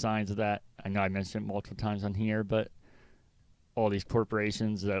so many signs of that. I know I mentioned it multiple times on here, but all these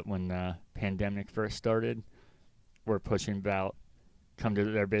corporations that when the pandemic first started were pushing about come to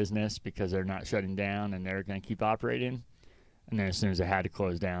their business because they're not shutting down and they're going to keep operating. And then as soon as they had to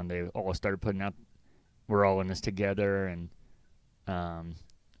close down, they all started putting up, we're all in this together. And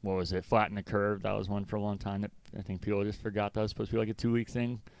what was it? Flatten the curve. That was one for a long time that I think people just forgot that was supposed to be like a 2-week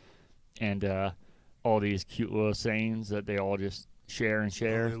thing. And all these cute little sayings that they all just share and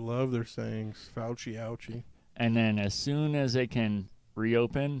share. Oh, they love their sayings. Fauci, ouchie. And then as soon as they can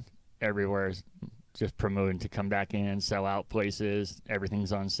reopen, everywhere is just promoting to come back in, sell out places.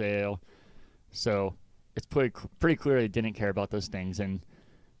 Everything's on sale. So it's pretty clear they didn't care about those things. And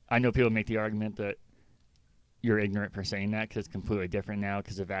I know people make the argument that you're ignorant for saying that because it's completely different now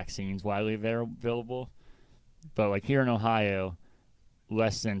because the vaccine's widely available. But like here in Ohio,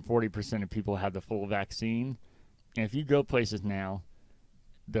 less than 40% of people have the full vaccine. And if you go places now,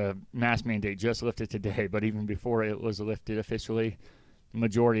 the mask mandate just lifted today, but even before it was lifted officially, the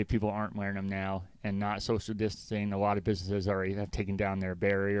majority of people aren't wearing them now and not social distancing. A lot of businesses already have taken down their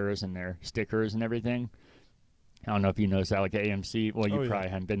barriers and their stickers and everything. I don't know if you noticed that, like at AMC. Well, you Oh, yeah. probably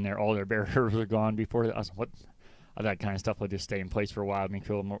haven't been there. All their barriers are gone before. I was like, what? All that kind of stuff will just stay in place for a while, make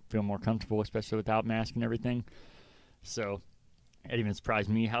me feel more comfortable, especially without mask and everything. So it even surprised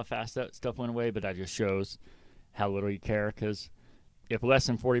me how fast that stuff went away, but that just shows how little you care. Because if less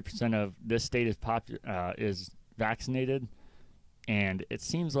than 40% of this state is vaccinated, and it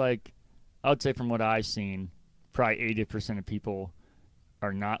seems like I would say from what I've seen, probably 80% of people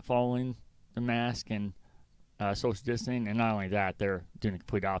are not following the mask and social distancing, and not only that, they're doing the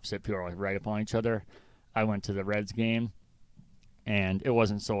complete opposite. People are like right up on each other. I went to the Reds game, and it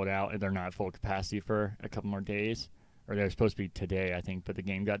wasn't sold out. They're not at full capacity for a couple more days, or they're supposed to be today, I think, but the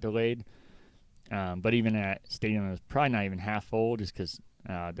game got delayed. But even at stadium, it was probably not even half full, just because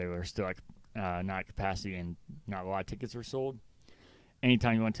they were still like not capacity and not a lot of tickets were sold.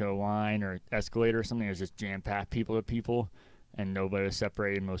 Anytime you went to a line or escalator or something, it was just jam packed people to people, and nobody was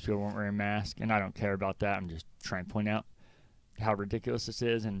separated. Most people weren't wearing masks, and I don't care about that. I'm just trying to point out how ridiculous this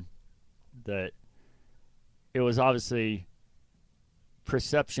is, and that it was obviously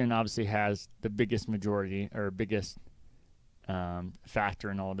perception. Obviously, has the biggest majority or biggest factor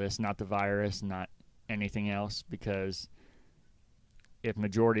in all this, not the virus, not anything else. Because if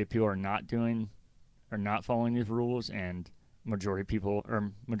majority of people are not doing or not following these rules, and majority of people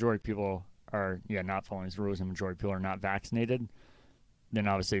are not following these rules, and majority of people are not vaccinated, then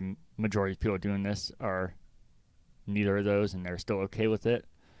obviously majority of people doing this are neither of those, and they're still okay with it.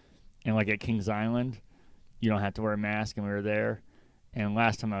 And like at Kings Island, you don't have to wear a mask, and we were there. And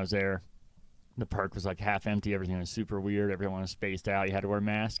last time I was there, the park was like half empty. Everything was super weird. Everyone was spaced out. You had to wear a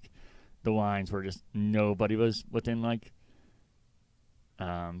mask. The lines were just nobody was within like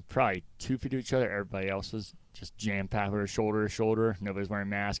probably 2 feet of each other. Everybody else was just jam packed. We were shoulder to shoulder. Nobody's wearing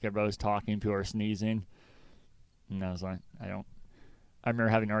masks. Everybody was talking. People were sneezing. And I was like, I remember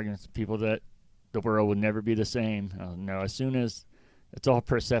having arguments with people that the world would never be the same. No, as soon as it's all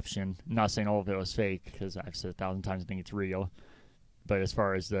perception. I'm not saying all of it was fake, because I've said 1,000 times I think it's real. But as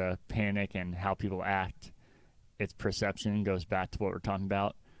far as the panic and how people act, it's perception. Goes back to what we're talking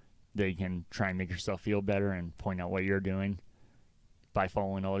about. That you can try and make yourself feel better and point out what you're doing by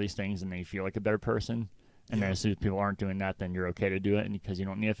following all these things, and then you feel like a better person. And then as soon as people aren't doing that, then you're okay to do it, and because you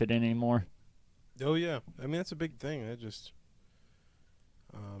don't need to fit in anymore. Oh, yeah. I mean, that's a big thing.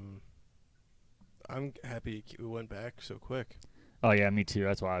 I'm happy it went back so quick. Oh yeah, me too.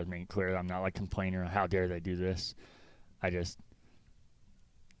 That's why I was making clear that I'm not like complaining or how dare they do this. I just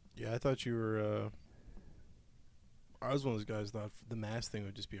Yeah, I thought you were. I was one of those guys thought the mask thing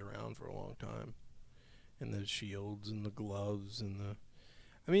would just be around for a long time, and the shields and the gloves and the.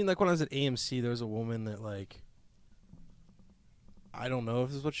 I mean, like when I was at AMC, there was a woman that like. I don't know if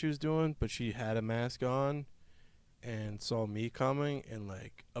this is what she was doing, but she had a mask on, and saw me coming, and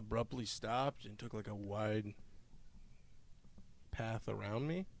like abruptly stopped and took like a wide path around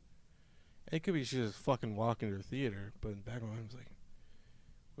me. It could be she was fucking walking to the theater, but in the back of my mind, I was like,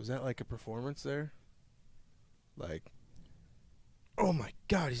 was that like a performance there? Like, oh my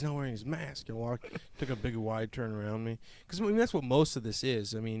god, he's not wearing his mask, and took a big wide turn around me. Because I mean, that's what most of this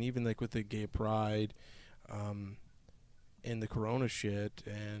is. I mean, even like with the gay pride, and the corona shit,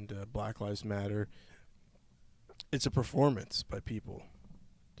 and Black Lives Matter, it's a performance by people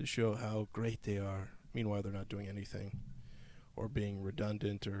to show how great they are. Meanwhile, they're not doing anything, or being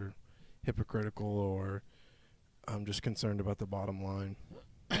redundant, or hypocritical, or I'm just concerned about the bottom line.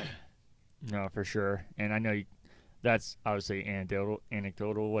 no for sure. And I know that's obviously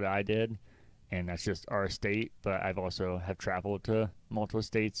anecdotal what I did, and that's just our state. But I've also have traveled to multiple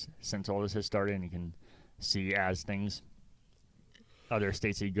states since all this has started, and you can see as things other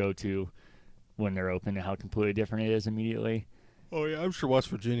states that you go to when they're open and how completely different it is immediately. Oh yeah, I'm sure West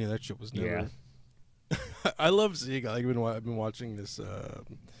Virginia, that shit was Yeah. never. I love seeing. I've been watching this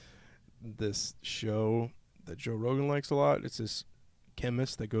show that Joe Rogan likes a lot. It's this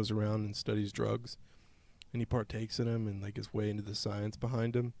chemist that goes around and studies drugs, and he partakes in them and like is way into the science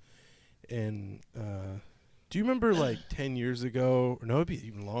behind them. And do you remember like 10 years ago, or no, it'd be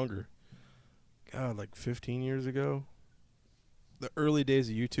even longer? God, like 15 years ago. The early days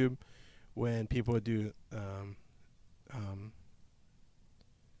of YouTube, when people would do,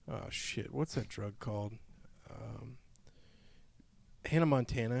 oh shit, what's that drug called? Hannah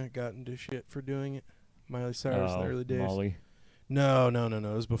Montana got into shit for doing it. Miley Cyrus in the early days. Molly. No. It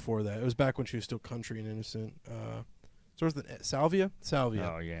was before that. It was back when she was still country and innocent. So was the Salvia?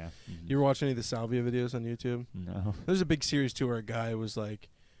 Salvia. Oh, yeah. You ever watch any of the Salvia videos on YouTube? No. There's a big series too where a guy was like,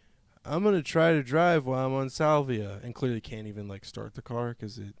 I'm going to try to drive while I'm on Salvia, and clearly can't even like start the car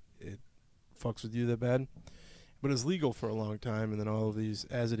because it fucks with you that bad. But it's legal for a long time, and then all of these,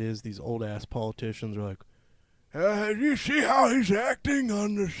 as it is, these old ass politicians are like, do you see how he's acting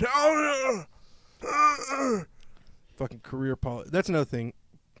on the Salvia? Fucking career That's another thing.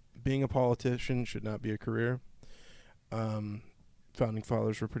 Being a politician should not be a career. Founding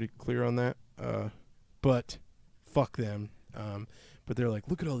fathers were pretty clear on that. But fuck them. But they're like,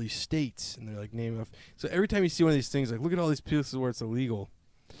 look at all these states, and they're like naming off. So every time you see one of these things, like, look at all these places where it's illegal.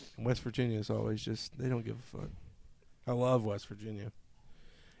 And West Virginia is always just, they don't give a fuck. I love West Virginia.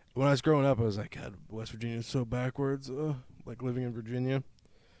 When I was growing up, I was like, God, West Virginia is so backwards. Like living in Virginia,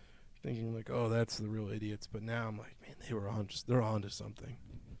 thinking like, oh, that's the real idiots. But now I'm like, man, they're on to something.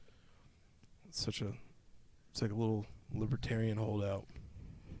 It's like a little libertarian holdout.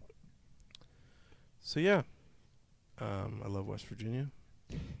 So yeah, I love West Virginia.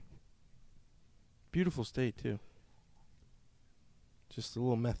 Beautiful state too. Just a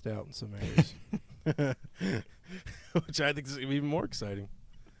little methed out in some areas, which I think is even more exciting.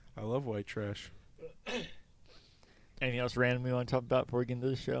 I love white trash. Anything else random you want to talk about before we get into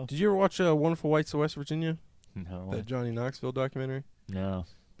the show? Did you ever watch Wonderful Whites of West Virginia? No. That Johnny Knoxville documentary? No.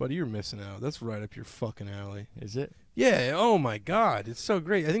 Buddy, you're missing out. That's right up your fucking alley. Is it? Yeah. Oh my God, it's so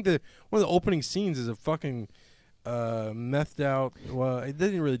great. I think one of the opening scenes is a fucking methed out. Well, they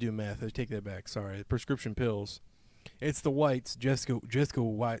didn't really do meth. I take that back. Sorry, prescription pills. It's the Whites, Jessica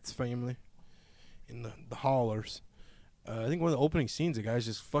White's family, in the Hollers. I think one of the opening scenes, the guy's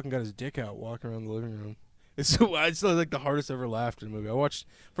just fucking got his dick out walking around the living room. It's still like the hardest I ever laughed in a movie.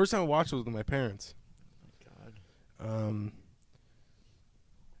 First time I watched it was with my parents. Oh my God.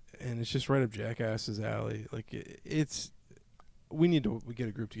 And it's just right up Jackass's alley. Like we get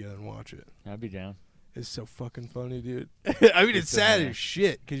a group together and watch it. I'd be down. It's so fucking funny, dude. I mean, it's sad as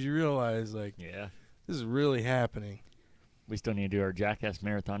shit because you realize like, yeah, this is really happening. We still need to do our Jackass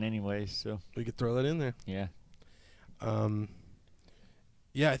marathon anyways, so we could throw that in there. Yeah.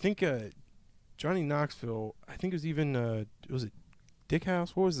 Yeah, I think Johnny Knoxville. I think it was even was it Dick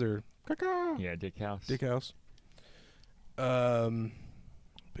House? What was there? Yeah, Dick House. Dick House.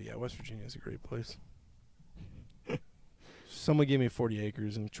 But yeah, West Virginia is a great place. Someone gave me 40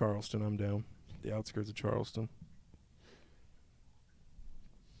 acres in Charleston. I'm down. The outskirts of Charleston.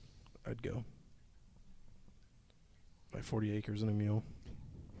 I'd go. My 40 acres and a mule.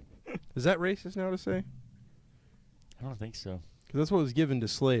 Is that racist now to say? I don't think so. Because that's what was given to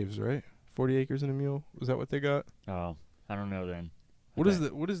slaves, right? 40 acres and a mule. Was that what they got? Oh, I don't know then. What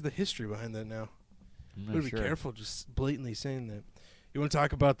is the history behind that now? I'm Better not be sure. careful just blatantly saying that. You want to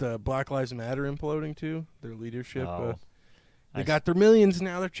talk about the Black Lives Matter imploding too? Their leadership. Oh, they got their millions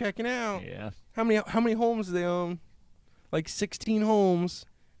now. They're checking out. Yeah. How many homes do they own? Like 16 homes,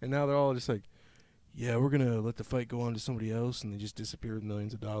 and now they're all just like, yeah, we're gonna let the fight go on to somebody else, and they just disappear with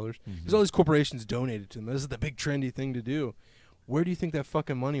millions of dollars. Because all these corporations donated to them. This is the big trendy thing to do. Where do you think that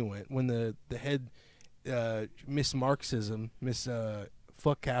fucking money went when the head Miss Marxism,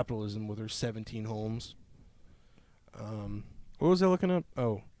 fuck capitalism with her 17 homes? What was I looking up?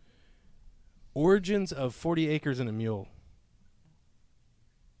 Oh, origins of 40 acres and a mule.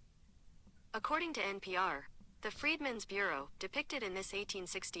 According to NPR, the Freedmen's Bureau, depicted in this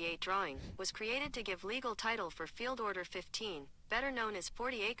 1868 drawing, was created to give legal title for Field Order 15, better known as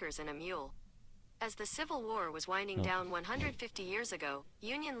 40 acres and a mule. As the Civil War was winding down 150 years ago,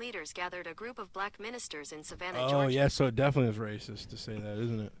 Union leaders gathered a group of black ministers in Savannah, Georgia. Oh, yeah, so it definitely is racist to say that,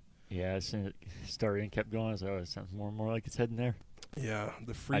 isn't it? Yeah, as soon as it started and kept going, I was like, oh, it sounds more and more like it's heading there. Yeah,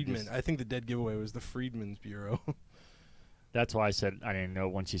 the Freedmen. I think the dead giveaway was the Freedmen's Bureau. That's why I said I didn't know.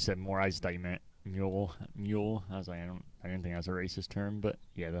 Once you said more, I just thought you meant mule. I was like, I didn't think that was a racist term, but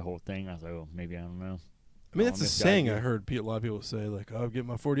yeah, the whole thing. I was like, oh, maybe I don't know. I mean, that's a saying I heard a lot of people say, like, "Oh, get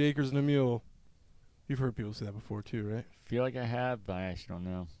my 40 acres and a mule." You've heard people say that before too, right? Feel like I have, but I actually don't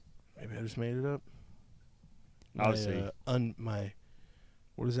know. Maybe I just made it up. I'll see. My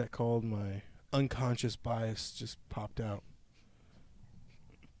what is that called? My unconscious bias just popped out.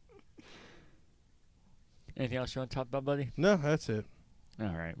 Anything else you want to talk about, buddy? No, that's it. All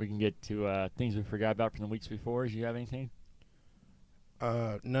right, we can get to things we forgot about from the weeks before. Do you have anything?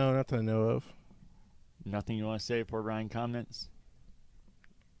 No, not that I know of. Nothing you want to say before Ryan comments?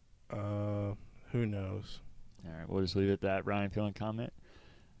 Who knows? All right, we'll just leave it at that. Ryan, if you want to comment.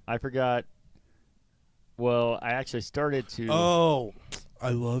 I forgot. Well, I actually started to. Oh, I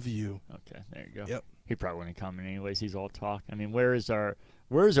love you. Okay, there you go. Yep. He probably wouldn't comment anyways. He's all talk. I mean, where's our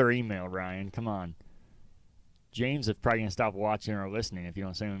email, Ryan? Come on. James is probably gonna stop watching or listening if you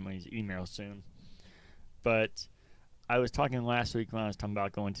don't send him his email soon. But I was talking last week when I was talking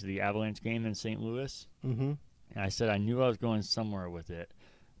about going to the Avalanche game in St. Louis, Mm-hmm. and I said I knew I was going somewhere with it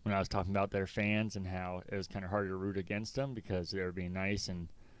when I was talking about their fans and how it was kind of hard to root against them because they were being nice and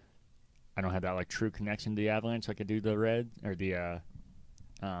I don't have that like true connection to the Avalanche like I do the Red or the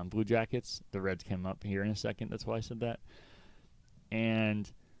Blue Jackets. The Reds came up here in a second. That's why I said that.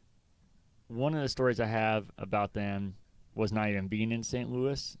 And one of the stories I have about them was not even being in St.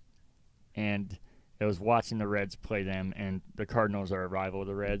 Louis, and it was watching the Reds play them. And the Cardinals are a rival of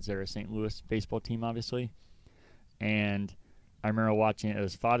the Reds. They're a St. Louis baseball team, obviously. And I remember watching it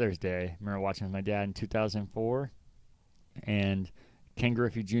was Father's Day. I remember watching with my dad in 2004, and Ken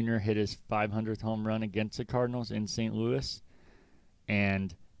Griffey Jr. hit his 500th home run against the Cardinals in St. Louis,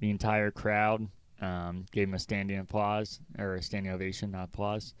 and the entire crowd gave him a standing applause, or a standing ovation, not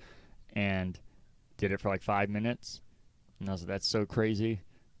applause, and did it for like 5 minutes. And I was like, that's so crazy.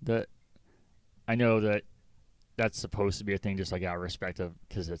 That I know that that's supposed to be a thing, just like out of respect of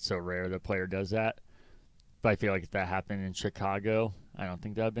because it's so rare the player does that. But I feel like if that happened in Chicago, I don't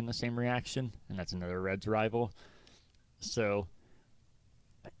think that would have been the same reaction, and that's another Reds rival. So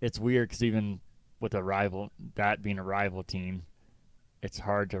it's weird because even with a rival, that being a rival team, it's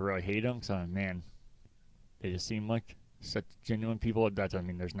hard to really hate them. So, man, they just seem like such genuine people. That doesn't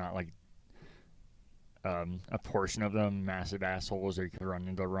mean there's not, like, a portion of them massive assholes or you could run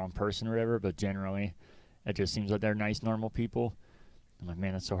into the wrong person or whatever, but generally it just seems like they're nice, normal people. I'm like,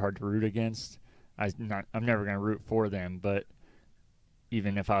 man, that's so hard to root against. I'm never going to root for them, but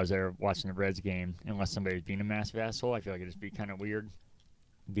even if I was there watching the Reds game, unless somebody's being a massive asshole, I feel like it'd just be kind of weird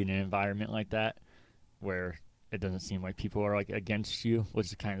being in an environment like that where it doesn't seem like people are like against you, which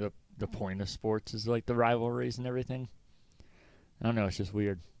is kind of the point of sports is like the rivalries and everything. I don't know, it's just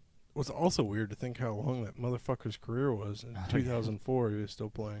weird. What's also weird to think how long that motherfucker's career was. In 2004, he was still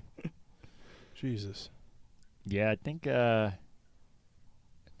playing. Jesus. Yeah, I think he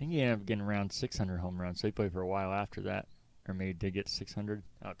ended up getting around 600 home runs, so he played for a while after that, or maybe did get 600.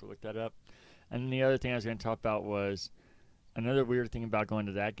 I'll have to look that up. And the other thing I was going to talk about was another weird thing about going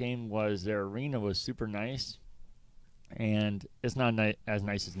to that game was their arena was super nice, and it's not as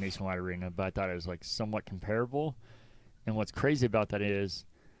nice as Nationwide Arena, but I thought it was like somewhat comparable. And what's crazy about that is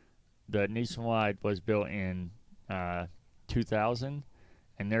the Nationwide was built in 2000,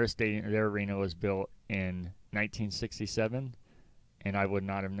 and their arena was built in 1967, and I would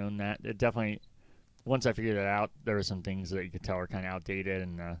not have known that. It definitely, once I figured that out, there were some things that you could tell are kind of outdated,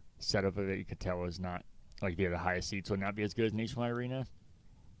 and the setup of it you could tell was not, like if you had the highest seats, would not be as good as Nationwide Arena.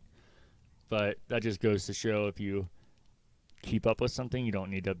 But that just goes to show if you keep up with something, you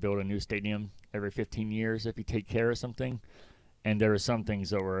don't need to build a new stadium every 15 years if you take care of something. And there were some things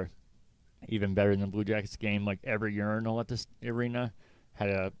that were even better than the Blue Jackets game, like every urinal at this arena had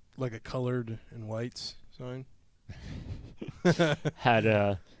a colored and whites sign. had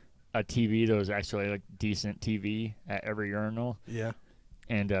a TV that was actually like decent TV at every urinal. Yeah.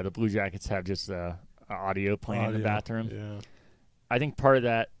 And the Blue Jackets have just audio playing in the bathroom. Yeah. I think part of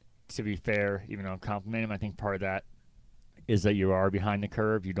that, to be fair, even though I'm complimenting him, I think part of that is that you are behind the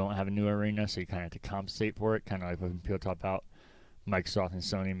curve. You don't have a new arena, so you kind of have to compensate for it. Kind of like when people talk about Microsoft and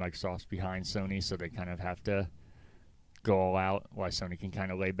Sony. Microsoft's behind Sony, so they kind of have to go all out, while Sony can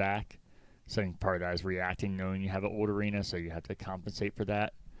kind of lay back. So I think part of that is reacting, knowing you have an old arena, so you have to compensate for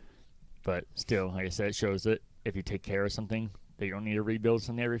that. But still, like I said, it shows that if you take care of something, that you don't need to rebuild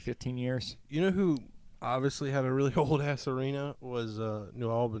something every 15 years. You know who obviously had a really old-ass arena was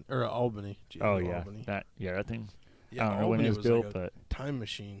Albany. Gee, Oh, yeah. Albany. That thing. Yeah, I don't know when Albany it was built, like but time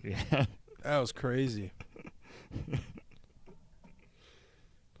machine. yeah. That was crazy.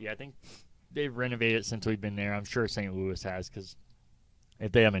 Yeah, I think they've renovated since we've been there. I'm sure St. Louis has, because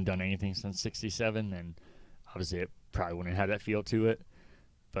if they haven't done anything since '67, then obviously it probably wouldn't have that feel to it.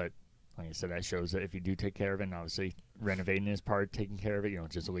 But like I said, that shows that if you do take care of it, and obviously renovating is part of taking care of it, you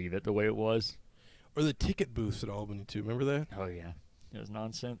don't just leave it the way it was. Or the ticket booths at Albany, too. Remember that? Oh, yeah. It was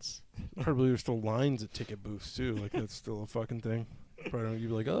nonsense. I believe there's still lines at ticket booths, too. Like, that's still a fucking thing. Probably don't, you'd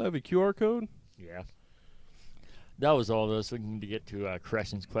be like, oh, I have a QR code? Yeah. That was all, though, so we can get to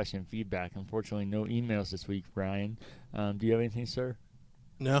questions, question, feedback. Unfortunately, no emails this week, Ryan. Do you have anything, sir?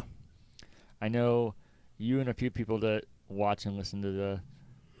 No. I know you and a few people that watch and listen to the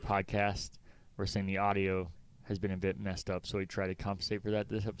podcast were saying the audio has been a bit messed up, so we try to compensate for that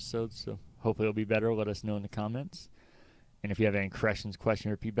this episode. So hopefully it'll be better. Let us know in the comments. And if you have any questions,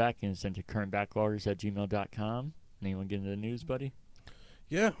 or feedback, you can send to currentbackloggers@gmail.com. Anyone get into the news, buddy?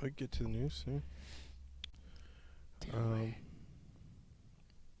 Yeah, I get to the news. Yeah. I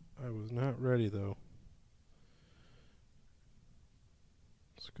was not ready, though.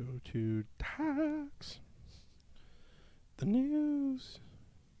 Let's go to tax. The news.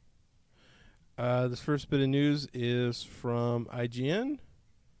 This first bit of news is from IGN.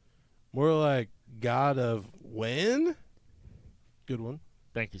 More like God of When? Good one.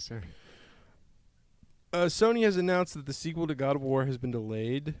 Thank you, sir. Sony has announced that the sequel to God of War has been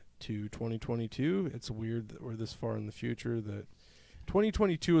delayed to 2022. It's weird that we're this far in the future. That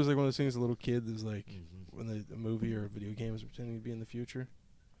 2022 is like one of those things. A little kid is like when a movie or a video game is pretending to be in the future.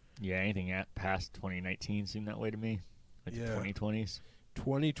 Yeah, anything past 2019 seemed that way to me. Like the 2020s.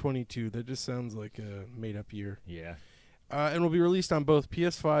 2022. That just sounds like a made-up year. Yeah. And will be released on both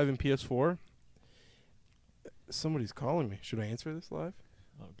PS5 and PS4. Somebody's calling me. Should I answer this live?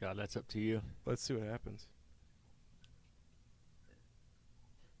 Oh, God, that's up to you. Let's see what happens.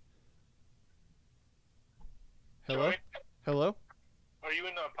 Hello? Joey, Hello? are you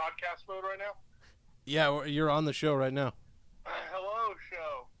in podcast mode right now? Yeah, you're on the show right now. Hello,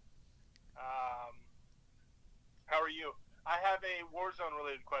 show. How are you? I have a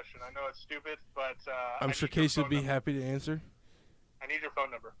Warzone-related question. I know it's stupid, but I'm sure Casey would be happy to answer. I need your phone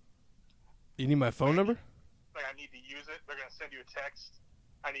number. You need my phone number? Like, I need to use it. They're gonna send you a text.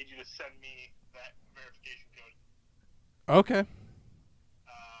 I need you to send me that verification code. Okay. I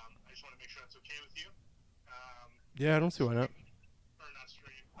just want to make sure that's okay with you. Yeah, I don't see why not. Or not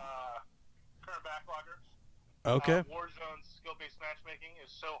stream. Current Backloggers. Okay. Warzone's skill-based matchmaking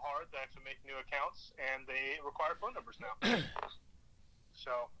is so hard that I have to make new accounts, and they require phone numbers now.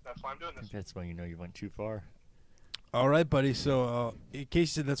 So that's why I'm doing I this. think that's when you know you went too far. All right, buddy. So, Casey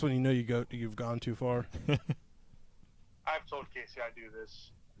said that's when you know you've gone too far. I've told Casey I do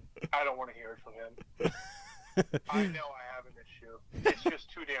this. I don't want to hear it from him. I know I have an issue. It's just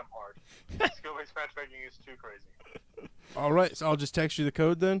too damn hard. Skill-based matchmaking is too crazy. All right, so I'll just text you the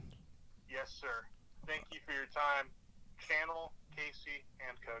code then. Yes, sir. Thank you for your time, Channel, Casey,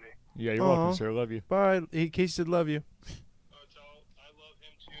 and Cody. Yeah, you're Aw. welcome, sir. Love you. Bye. Casey said love you. I love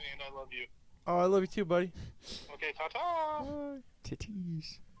him too, and I love you. Oh, I love you too, buddy. Okay, ta-ta. Bye.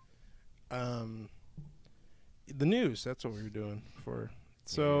 Titties. The news. That's what we were doing for.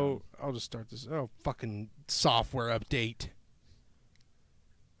 So I'll just start this. Oh, fucking software update.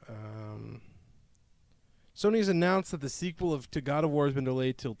 Sony has announced that the sequel to God of War has been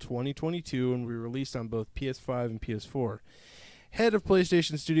delayed till 2022 and will be released on both PS5 and PS4. Head of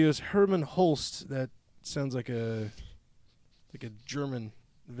PlayStation Studios Herman Holst. That sounds like a German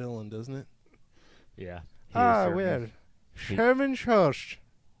villain, doesn't it? Yeah. Well, Herman Holst.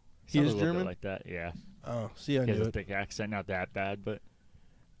 He is a little bit German. like that, yeah. Oh, see, I He knew has a it. thick accent, not that bad, but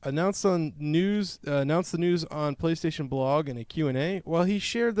Announced the news on PlayStation blog in a Q&A. While he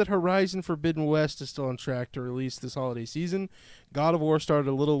shared that Horizon Forbidden West is still on track to release this holiday season, God of War started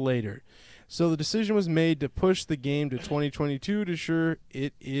a little later. So the decision was made to push the game to 2022 to ensure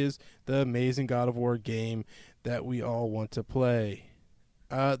it is the amazing God of War game that we all want to play.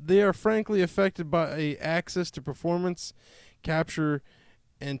 They are frankly affected by access to performance, capture,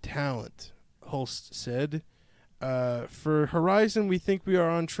 and talent, Holst said. For Horizon, we think we are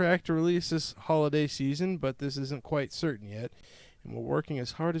on track to release this holiday season, but this isn't quite certain yet, and we're working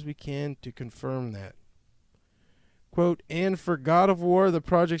as hard as we can to confirm that. Quote, and for God of War, the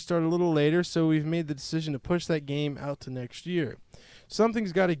project started a little later, so we've made the decision to push that game out to next year.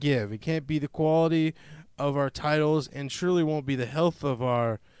 Something's got to give. It can't be the quality of our titles, and surely won't be the health of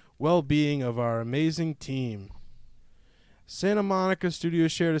our well-being of our amazing team. Santa Monica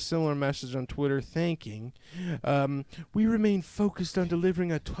Studios shared a similar message on Twitter thanking, we remain focused on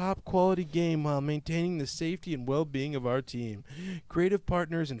delivering a top-quality game while maintaining the safety and well-being of our team. Creative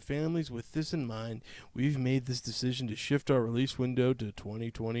partners and families, with this in mind, we've made this decision to shift our release window to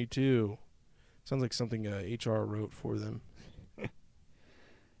 2022. Sounds like something HR wrote for them.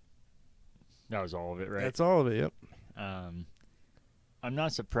 that was all of it, right? That's all of it, yep. I'm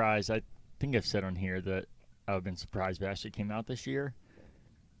not surprised. I think I've said on here that I would have been surprised if it actually came out this year.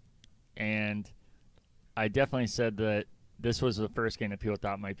 And I definitely said that this was the first game that people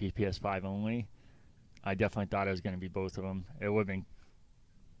thought might be PS5 only. I definitely thought it was going to be both of them. It would have been...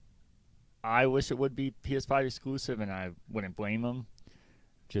 I wish it would be PS5 exclusive, and I wouldn't blame them.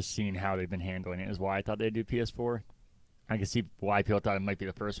 Just seeing how they've been handling it is why I thought they'd do PS4. I can see why people thought it might be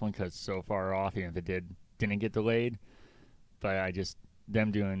the first one because it's so far off, even if it didn't get delayed. But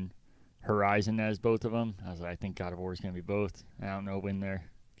them doing Horizon as both of them. I was like, I think God of War is going to be both. I don't know when they're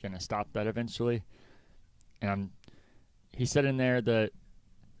going to stop that eventually. And he said in there that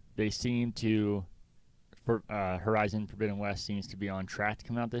they seem to, for Horizon Forbidden West seems to be on track to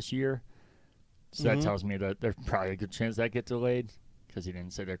come out this year. So that tells me that there's probably a good chance that gets delayed, because he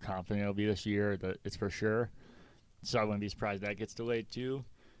didn't say they're confident it'll be this year, that it's for sure. So I wouldn't be surprised that gets delayed too.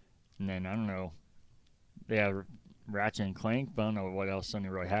 And then, I don't know, they have Ratchet and Clank, but I don't know what else Sony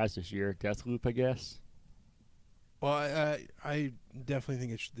really has this year. Deathloop, I guess. Well, I definitely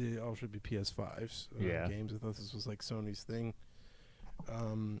think they all should be PS5s games. I thought this was like Sony's thing.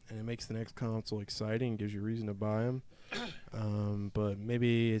 And it makes the next console exciting, gives you a reason to buy them. But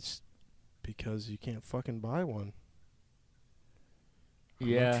maybe it's because you can't fucking buy one.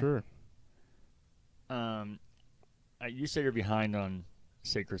 I'm not sure. You say you're behind on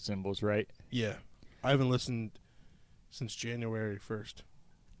Sacred Symbols, right? Yeah. I haven't listened since January 1st.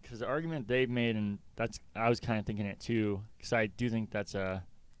 Because the argument they've made, and I was kind of thinking it too, because I do think that's an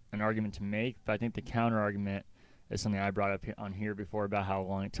argument to make, but I think the counter argument is something I brought up on here before about how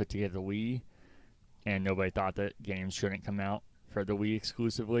long it took to get the Wii, and nobody thought that games shouldn't come out for the Wii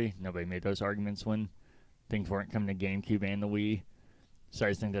exclusively. Nobody made those arguments when things weren't coming to GameCube and the Wii. So I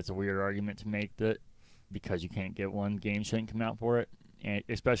just think that's a weird argument to make, that because you can't get one, games shouldn't come out for it. And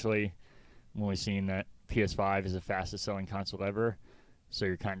especially when we've seen that PS5 is the fastest selling console ever. So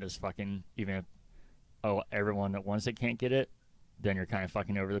you're kind of just fucking, even if everyone that wants it can't get it, then you're kind of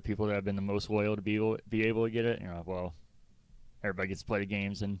fucking over the people that have been the most loyal to be able to get it. You're like, well, everybody gets to play the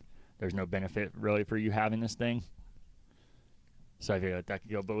games, and there's no benefit really for you having this thing. So I feel like that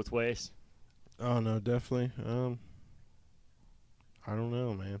could go both ways. Oh, no, definitely. I don't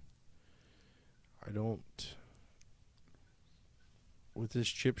know, man. I don't. With this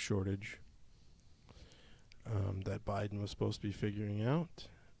chip shortage that Biden was supposed to be figuring out,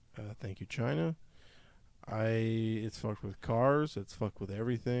 thank you, China. It's fucked with cars. It's fucked with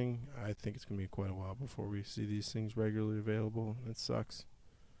everything. I think it's going to be quite a while before we see these things regularly available. It sucks.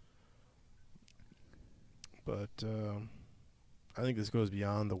 But I think this goes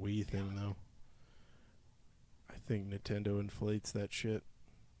beyond the Wii thing, though. I think Nintendo inflates that shit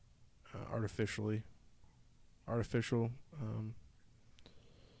artificially. Artificial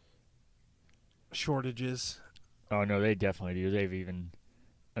shortages. Oh, no, they definitely do. They've even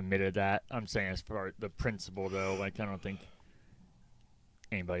admitted that. I'm saying as far as the principle, though, like, I don't think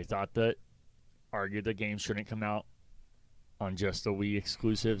anybody thought that, argued that games shouldn't come out on just the Wii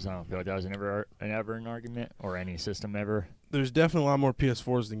exclusives. I don't feel like that was ever an argument, or any system ever. There's definitely a lot more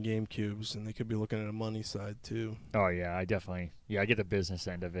PS4s than GameCubes, and they could be looking at a money side, too. Oh, yeah, I get the business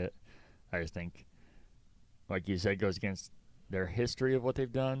end of it. I just think, like you said, goes against their history of what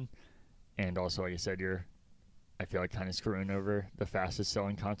they've done, and also, like you said, I feel like kind of screwing over the fastest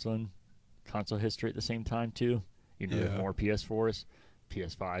selling console in console history at the same time, too. You know, there's more PS4s.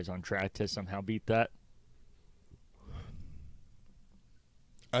 PS5's on track to somehow beat that.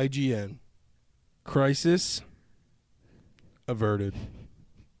 IGN. Crisis averted.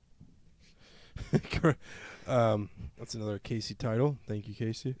 That's another Casey title. Thank you,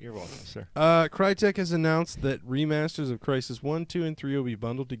 Casey. You're welcome, sir. Crytek has announced that remasters of Crisis 1, 2, and 3 will be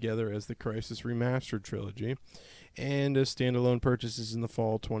bundled together as the Crisis Remastered trilogy, and as standalone purchases in the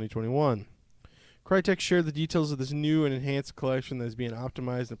fall 2021. Crytek shared the details of this new and enhanced collection that is being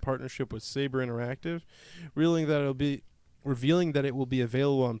optimized in partnership with Saber Interactive, revealing that it will be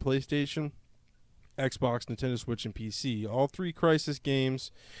available on PlayStation, Xbox, Nintendo Switch, and PC. All three Crisis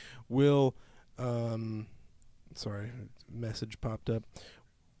games will... sorry, message popped up.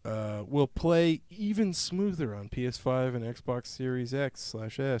 Will play even smoother on PS5 and Xbox Series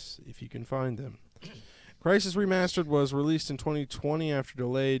X/S if you can find them. Crisis Remastered was released in 2020 after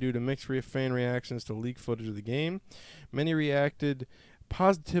delay due to mixed fan reactions to leaked footage of the game. Many reacted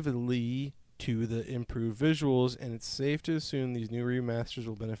positively to the improved visuals, and it's safe to assume these new remasters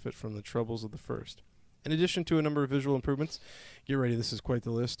will benefit from the troubles of the first. In addition to a number of visual improvements, get ready, this is quite the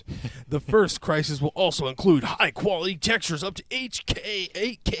list. The first Crisis will also include high-quality textures up to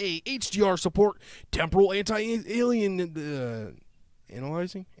 8K HDR support, temporal anti-aliasing.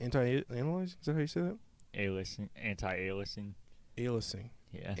 Analyzing? Anti-analyzing? Is that how you say that? Anti-aliasing. Aliasing.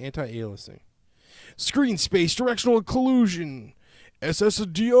 Yeah. Anti-aliasing. Screen space, directional occlusion,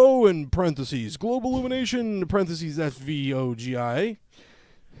 SSDO in parentheses, global illumination, parentheses SVOGI.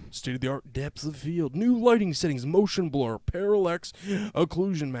 State-of-the-art depths of field, new lighting settings, motion blur, parallax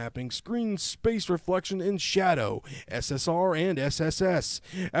occlusion mapping, screen space reflection and shadow, SSR and SSS,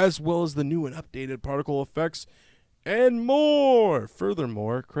 as well as the new and updated particle effects, and more.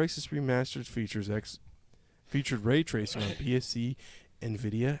 Furthermore, Crisis Remastered featured ray tracing on PSC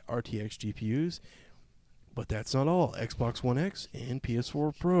NVIDIA RTX GPUs. But that's not all. Xbox One X and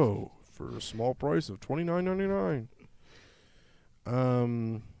PS4 Pro for a small price of $29.99. I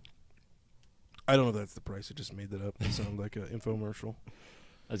don't know if that's the price. I just made that up. It sounded like an infomercial.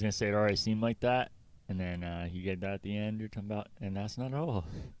 I was gonna say it already seemed like that, and then you get that at the end. You're talking about, and that's not all.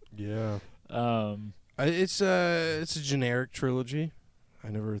 Yeah. It's a generic trilogy. I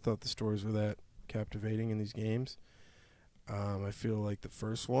never thought the stories were that captivating in these games. I feel like the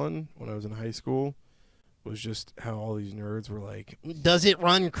first one, when I was in high school, was just how all these nerds were like, does it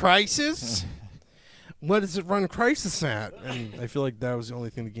run Crysis? What does it run Crysis at? And I feel like that was the only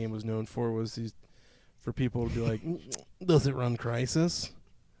thing the game was known for, was for people to be like, does it run Crysis?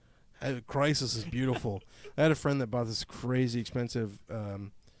 Crysis is beautiful. I had a friend that bought this crazy expensive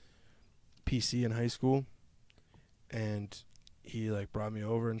PC in high school, and he like brought me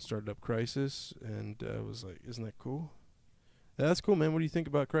over and started up Crysis, and was like, isn't that cool? Yeah, that's cool, man. What do you think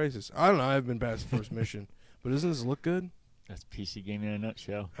about Crysis? I don't know. I haven't been past the first mission, but doesn't this look good? That's PC gaming in a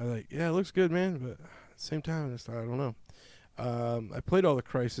nutshell. I was like, yeah, it looks good, man, but at the same time, I don't know. I played all the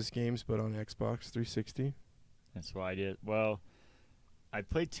Crysis games, but on Xbox 360. That's why I did. Well, I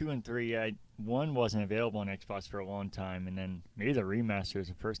played 2 and 3. 1 wasn't available on Xbox for a long time, and then maybe the remaster was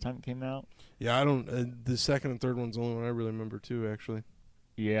the first time it came out. Yeah, I don't. The second and third one's the only one I really remember too, actually.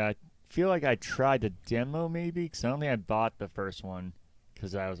 Yeah, I feel like I tried the demo maybe, because I don't think I bought the first one,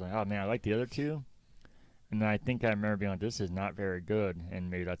 because I was like, oh man, I like the other two. And then I think I remember being like, this is not very good. And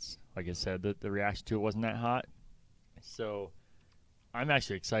maybe that's, like I said, the reaction to it wasn't that hot. So I'm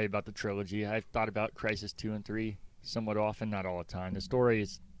actually excited about the trilogy. I've thought about Crysis 2 and 3 somewhat often, not all the time. The story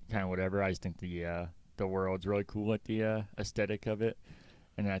is kind of whatever. I just think the world's really cool, like the aesthetic of it.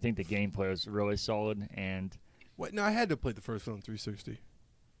 And then I think the gameplay was really solid. And What? No, I had to play the first one on 360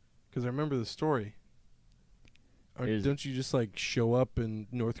 because I remember the story. Don't you just like show up in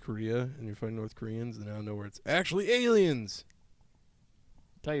North Korea and you're fighting North Koreans, and I know where it's actually aliens?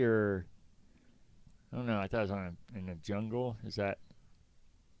 I thought I don't know. I thought it was in the jungle. Is that?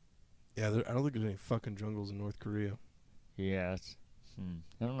 Yeah, I don't think there's any fucking jungles in North Korea. Yeah,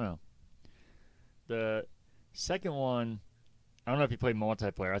 I don't know. The second one, I don't know if you played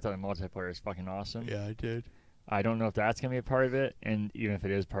multiplayer. I thought the multiplayer was fucking awesome. Yeah, I did. I don't know if that's going to be a part of it, and even if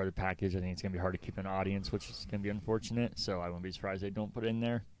it is part of the package, I think it's going to be hard to keep an audience, which is going to be unfortunate, so I wouldn't be surprised they don't put it in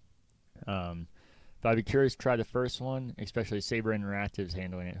there. But I'd be curious to try the first one, especially Saber Interactive's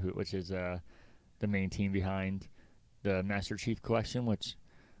handling it, which is the main team behind the Master Chief Collection, which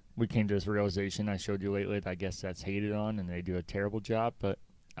we came to this realization I showed you lately that I guess that's hated on, and they do a terrible job, but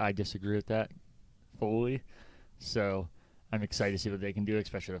I disagree with that fully. So I'm excited to see what they can do,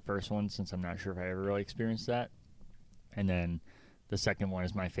 especially the first one, since I'm not sure if I ever really experienced that. And then the second one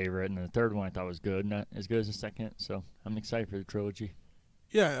is my favorite, and the third one I thought was good, not as good as the second. So I'm excited for the trilogy.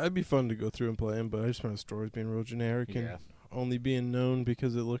 Yeah, it'd be fun to go through and play them, but I just found the stories being real generic and only being known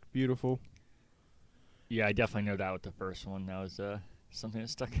because it looked beautiful. Yeah, I definitely know that with the first one. That was something that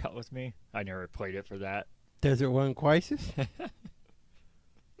stuck out with me. I never played it for that. Does it run Crysis?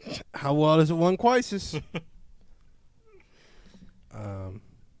 How well does it run Crysis?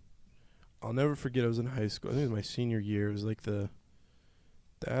 I'll never forget. I was in high school. I think it was my senior year. It was like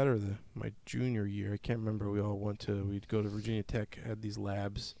my junior year. I can't remember. We'd go to Virginia Tech, had these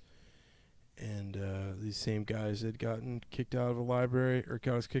labs, and these same guys had gotten kicked out of a library, or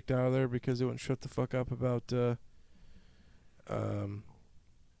got us kicked out of there because they wouldn't shut the fuck up about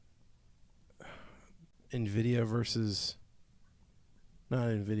NVIDIA versus not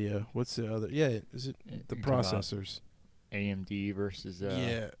NVIDIA. What's the other? Yeah, is it the processors? AMD versus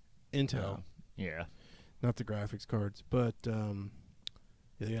Intel. Yeah. Not the graphics cards, but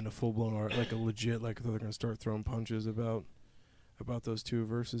they got a full-blown art, like a legit, like they're gonna start throwing punches about those two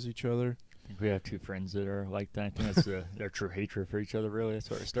versus each other. I think we have two friends that are like that. I think that's their true hatred for each other. Really, that's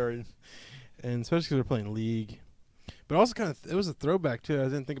where it started. And especially because they're playing League, but also it was a throwback too. I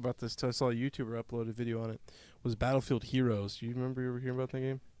didn't think about this till I saw a YouTuber upload a video on it. Was Battlefield Heroes? Do you remember ever hearing about that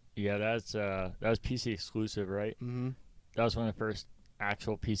game? Yeah, that was PC exclusive, right? Mm-hmm. That was one of the first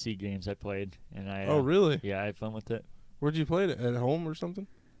actual PC games I played, and I. Oh, really? Yeah, I had fun with it. Where'd you play it? At home or something?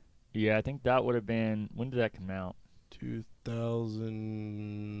 Yeah, I think that would have been. When did that come out?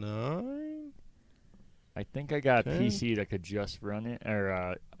 2009. I think I got 10? a PC that could just run it,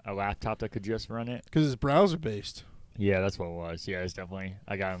 or a laptop that could just run it. Because it's browser based. Yeah, that's what it was. Yeah, it's definitely.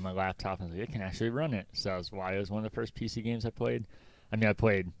 I got it on my laptop and I was like, it can actually run it. So that's why it was one of the first PC games I played. I mean, I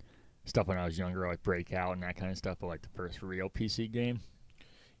played stuff when I was younger, like Breakout and that kind of stuff, but like the first real PC game.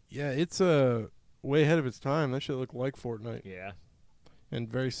 Yeah, it's way ahead of its time. That shit looked like Fortnite. Yeah. And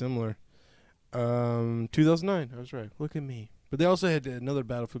very similar. 2009. I was right. Look at me. But they also had another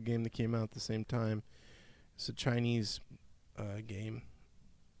Battlefield game that came out at the same time. It's a Chinese game.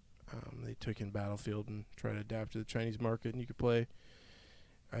 They took in Battlefield and tried to adapt to the Chinese market, and you could play,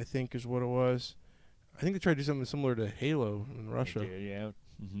 I think is what it was. I think they tried to do something similar to Halo in Russia. They did, yeah.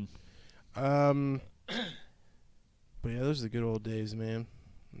 But yeah, those are the good old days, man.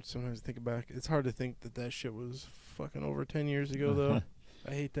 And sometimes I think back. It's hard to think that shit was fucking over 10 years ago, though.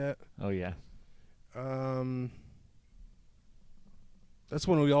 I hate that. Oh, yeah. That's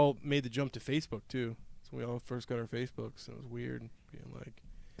when we all made the jump to Facebook, too. That's when we all first got our Facebooks. And it was weird being like...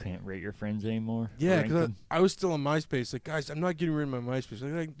 Can't rate your friends anymore? Yeah, because I was still on MySpace. Like, guys, I'm not getting rid of my MySpace.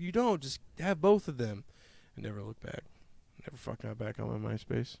 Like, you don't. Just have both of them. I never looked back. Never fucking got back on my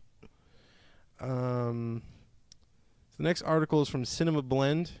MySpace. So the next article is from Cinema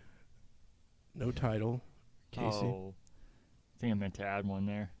Blend. No title. Casey. Oh, I think I meant to add one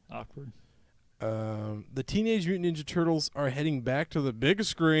there. Awkward. The Teenage Mutant Ninja Turtles are heading back to the big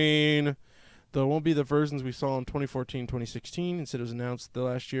screen. Though it won't be the versions we saw in 2014, 2016. Instead, it was announced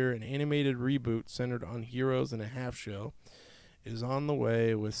last year an animated reboot centered on Heroes in a Half Shell is on the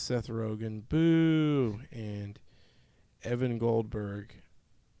way with Seth Rogen, boo, and Evan Goldberg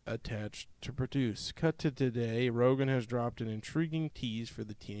attached to produce. Cut to today, Rogen has dropped an intriguing tease for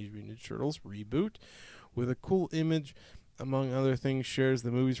the Teenage Mutant Ninja Turtles reboot with a cool image, among other things, shares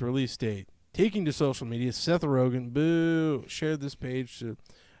the movie's release date. Taking to social media, Seth Rogen, boo, shared this page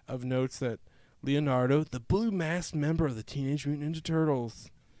of notes that Leonardo, the blue masked member of the Teenage Mutant Ninja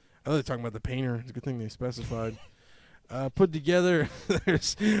Turtles. I thought they were talking about the painter. It's a good thing they specified. Put together,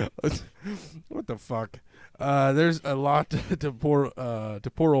 there's what the fuck? There's a lot to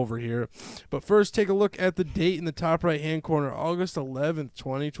pour over here. But first, take a look at the date in the top right hand corner, August 11th,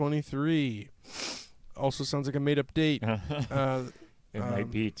 2023. Also sounds like a made up date. It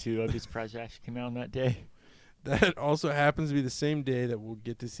might be too. I'd be surprised it actually came out on that day. That also happens to be the same day that we'll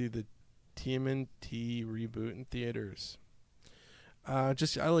get to see the TMNT reboot in theaters. I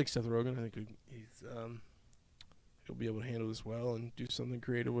like Seth Rogen. I think he'll be able to handle this well and do something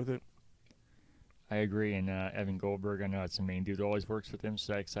creative with it. I agree, and Evan Goldberg, I know it's the main dude that always works with him,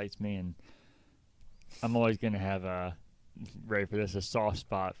 so that excites me, and I'm always going to have ready for this, a soft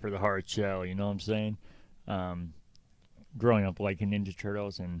spot for the hard shell, you know what I'm saying? Growing up liking Ninja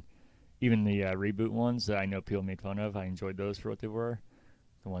Turtles, and even the reboot ones that I know people make fun of, I enjoyed those for what they were.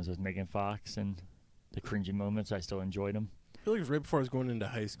 The ones with Megan Fox and the cringy moments, I still enjoyed them. I feel like it was right before I was going into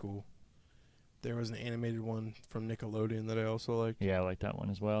high school. There was an animated one from Nickelodeon that I also liked. Yeah, I like that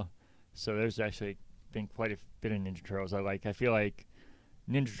one as well. So there's actually been quite a bit of Ninja Turtles I like. I feel like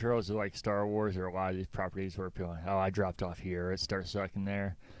Ninja Turtles are like Star Wars or a lot of these properties where people are like, oh, I dropped off here. It starts sucking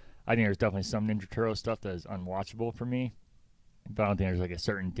there. I think there's definitely some Ninja Turtle stuff that is unwatchable for me. But I don't think there's like a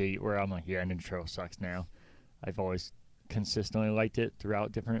certain date where I'm like, yeah, Ninja Turtle sucks now. I've always consistently liked it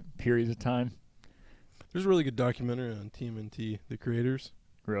throughout different periods of time. There's a really good documentary on TMNT, the creators.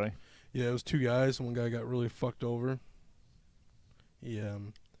 Really? Yeah, it was two guys. One guy got really fucked over. He, I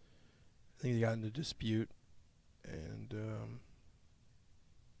think he got into a dispute, and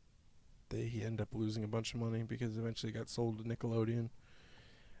he ended up losing a bunch of money because eventually it got sold to Nickelodeon.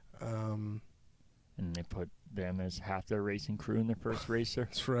 And they put them as half their racing crew in their first racer.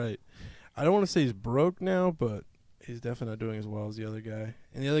 That's right. I don't want to say he's broke now, but he's definitely not doing as well as the other guy.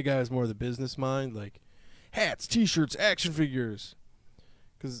 And the other guy has more of the business mind, like hats, T-shirts, action figures.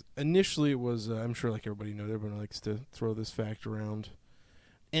 Because initially it was, I'm sure like everybody knows, everyone likes to throw this fact around.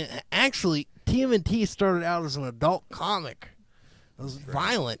 And actually, TMNT started out as an adult comic. It was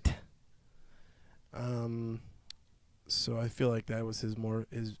violent. So I feel like that was his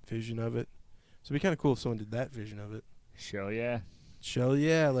vision of it. So it'd be kind of cool if someone did that vision of it. Shell, yeah. Shell,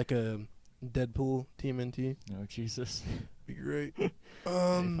 yeah, like a Deadpool TMNT. Oh, Jesus. Be great.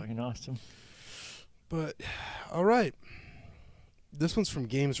 Fucking awesome. But, all right. This one's from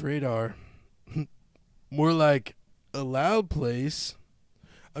Games Radar. More like A Loud Place.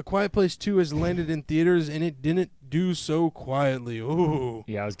 A Quiet Place 2 has landed in theaters, and it didn't do so quietly. Ooh.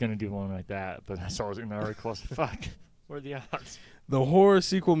 Yeah, I was going to do one like that, but I saw it in the article. Fuck. What are the odds? The horror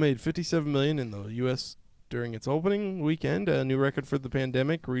sequel made $57 million in the U.S. during its opening weekend, a new record for the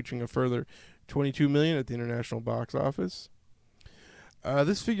pandemic, reaching a further $22 million at the international box office.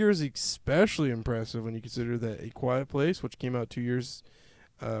 This figure is especially impressive when you consider that A Quiet Place, which came out 2 years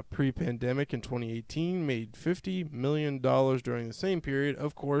pre-pandemic in 2018, made $50 million during the same period.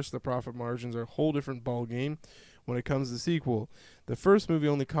 Of course, the profit margins are a whole different ballgame when it comes to the sequel. The first movie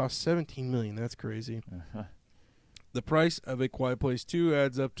only cost $17 million. That's crazy. The price of A Quiet Place 2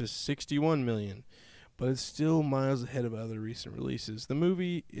 adds up to $61 million. but it's still miles ahead of other recent releases. The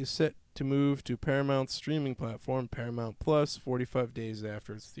movie is set to move to Paramount's streaming platform, Paramount Plus, 45 days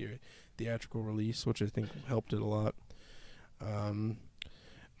after its theatrical release, which I think helped it a lot.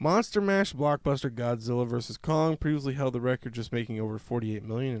 Monster Mash blockbuster Godzilla vs. Kong previously held the record, just making over $48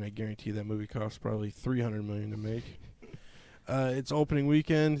 million, and I guarantee that movie cost probably $300 million to make. Its opening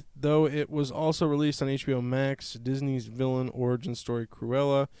weekend, though, it was also released on HBO Max. Disney's villain origin story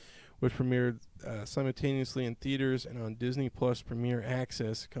Cruella, which premiered simultaneously in theaters and on Disney Plus Premier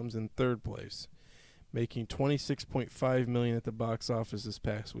Access, comes in third place, making $26.5 million at the box office this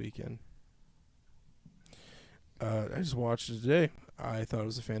past weekend. I just watched it today. I thought it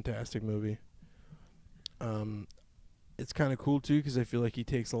was a fantastic movie. It's kind of cool, too, because I feel like he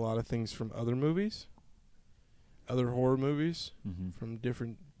takes a lot of things from other movies, other horror movies from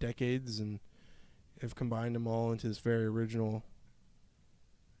different decades, and have combined them all into this very original,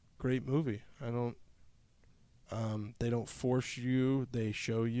 great movie. They don't force you, they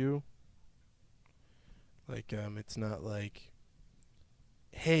show you. Like, it's not like,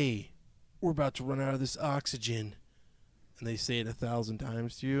 hey, we're about to run out of this oxygen, and they say it 1,000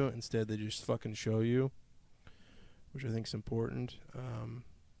 times to you. Instead, they just fucking show you, which I think is important. I'm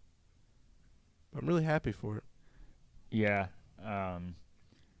really happy for it. Yeah.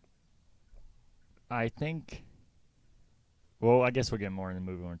 I think, well, I guess we'll get more in the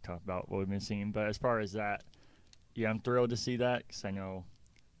movie when we talk about what we've been seeing. But as far as that, yeah, I'm thrilled to see that because I know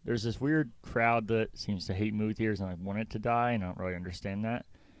there's this weird crowd that seems to hate movie theaters and I want it to die, and I don't really understand that.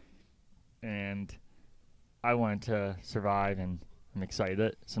 And I want it to survive, and I'm excited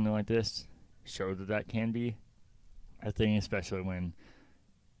that something like this shows that can be a thing, especially when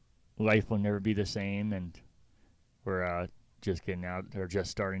life will never be the same and we're just getting out or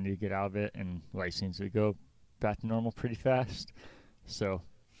just starting to get out of it, and life seems to go back to normal pretty fast. So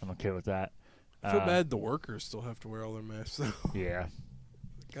I'm okay with that. I feel bad the workers still have to wear all their masks, though. Yeah.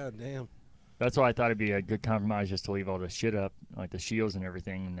 God damn. That's why I thought it'd be a good compromise just to leave all the shit up, like the shields and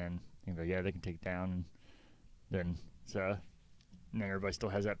everything, and then yeah, they can take it down, and then everybody still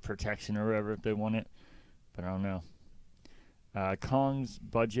has that protection or whatever if they want it. But I don't know. Kong's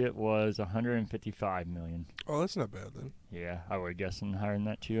budget was $155 million. Oh, that's not bad then. Yeah, I would guess something higher than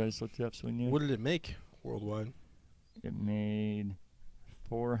that too. I just looked it up so we knew. What did it make worldwide? It made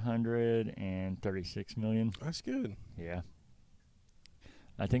 $436 million. That's good. Yeah.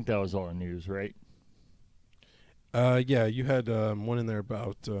 I think that was all the news, right? Yeah, you had one in there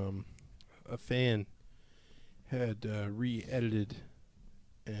about a fan had re-edited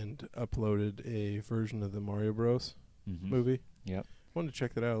and uploaded a version of the Mario Bros. Movie. Yep. Wanted to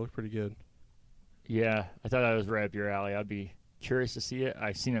check that out. It looked pretty good. Yeah, I thought that was right up your alley. I'd be curious to see it.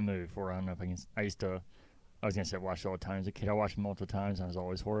 I've seen a movie before. I don't know if I was going to say I watched it all the time as a kid. I watched it multiple times, and I was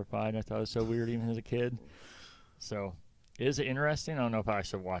always horrified. I thought it was so weird even as a kid. So, is it interesting? I don't know if I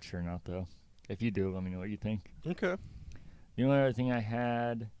should watch it or not, though. If you do, let me know what you think. Okay. The only other thing I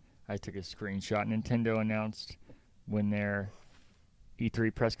took a screenshot. Nintendo announced when their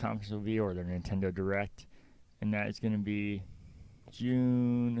E3 press conference will be, or their Nintendo Direct, and that is going to be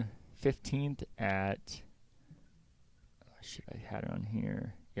June 15th at, I had it on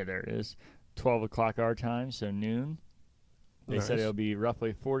here. Yeah, there it is. 12 o'clock our time, so noon. They said it'll be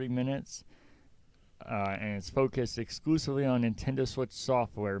roughly 40 minutes, and it's focused exclusively on Nintendo Switch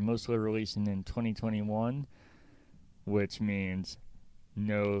software, mostly releasing in 2021, which means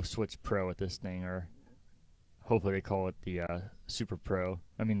no Switch Pro with this thing, or hopefully they call it the Super Pro.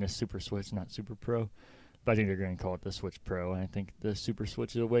 I mean the Super Switch, not Super Pro. But I think they're going to call it the Switch Pro, and I think the Super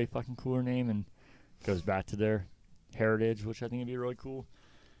Switch is a way fucking cooler name and goes back to their heritage, which I think would be really cool.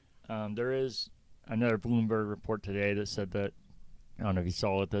 There is another Bloomberg report today that said that, I don't know if you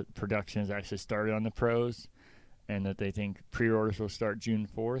saw it, that production has actually started on the Pros, and that they think pre-orders will start June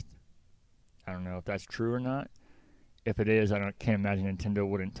 4th. I don't know if that's true or not. If it is, can't imagine Nintendo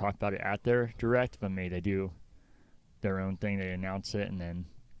wouldn't talk about it at their Direct, but maybe they do their own thing. They announce it, and then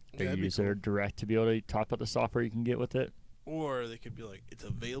they use their Direct to be able to talk about the software you can get with it. Or they could be like, it's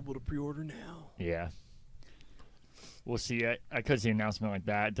available to pre-order now. Yeah. We'll see. I could see an announcement like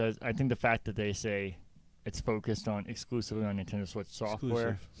that. I think the fact that they say it's focused on exclusively on Nintendo Switch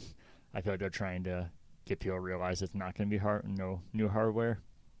software, I feel like they're trying to get people to realize it's not going to be no new hardware.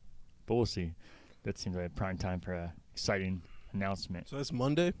 But we'll see. That seems like a prime time for an exciting announcement. So that's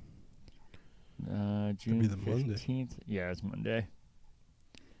Monday? June 15th. Yeah, it's Monday.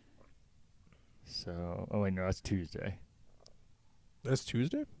 So, that's Tuesday. That's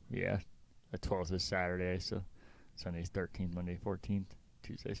Tuesday? Yeah. The 12th is Saturday, so Sunday's 13th, Monday 14th,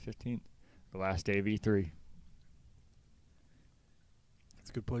 Tuesday's 15th. The last day of E3. That's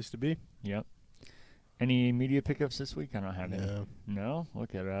a good place to be. Yep. Any media pickups this week? I don't have any. No. No?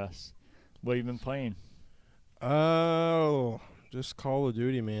 Look at us. What have you been playing? Oh, just Call of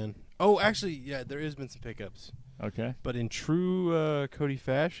Duty, man. Oh, actually, yeah, there has been some pickups. Okay. But in true Cody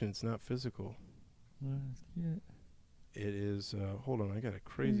fashion, it's not physical. It is, hold on, I got a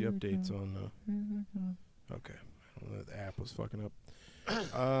crazy updates on, okay. I don't know, the app was fucking up.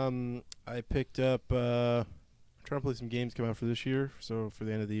 I picked up, I'm trying to play some games come out for this year, so for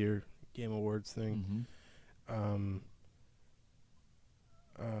the end of the year Game Awards thing. Mm-hmm.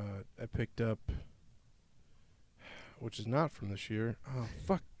 I picked up, which is not from this year. Oh,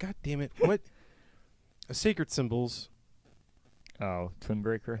 fuck, god damn it. What? A Sacred Symbols. Oh, Twin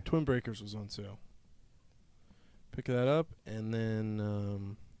Breaker? Twin Breakers was on sale. Pick that up, and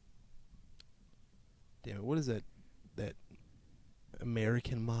then, damn it, what is that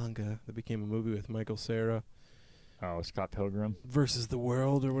American manga that became a movie with Michael Cera? Oh, Scott Pilgrim. Versus the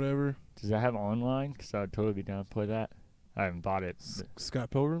World or whatever. Does that have online? Because I would totally be down to play that. I haven't bought it. Scott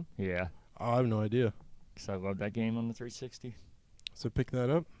Pilgrim? Yeah. Oh, I have no idea. Because I love that game on the 360. So pick that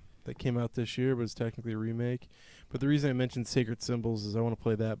up. That came out this year, but it's technically a remake. But the reason I mentioned Sacred Symbols is I want to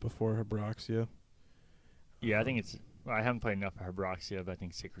play that before Hebroxia. Yeah, I think it's... Well, I haven't played enough of Hebroxia, but I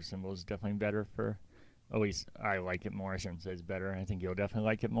think Sacred Symbols is definitely better for... At least I like it more. I shouldn't say it's better. I think you'll definitely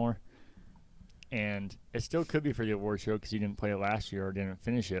like it more. And it still could be for the award show because you didn't play it last year or didn't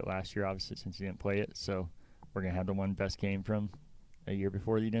finish it last year, obviously, since you didn't play it. So we're going to have the one best game from a year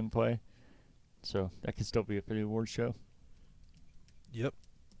before you didn't play. So that could still be for the award show. Yep.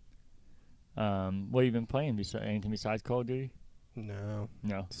 What have you been playing? Anything besides Call of Duty? No.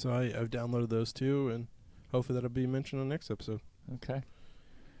 No. So I've downloaded those too, and hopefully that'll be mentioned on next episode. Okay.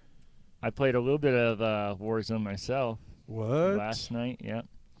 I played a little bit of Warzone myself. What? Last night, yep.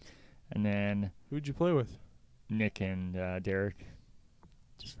 And then Who'd you play with? Nick and Derek,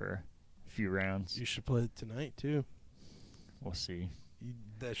 just for a few rounds. You should play it tonight too. We'll see.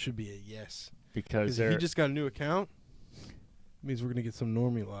 That should be a yes. Because if he just got a new account, it means we're going to get some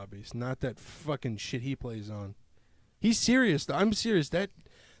normie lobbies, not that fucking shit he plays on. He's serious. I'm serious.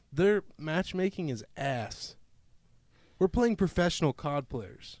 Their matchmaking is ass. We're playing professional COD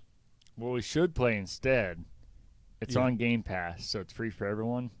players. what we should play instead, it's Yeah. on Game Pass, so it's free for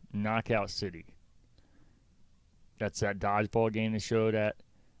everyone, Knockout City. That's that dodgeball game they showed at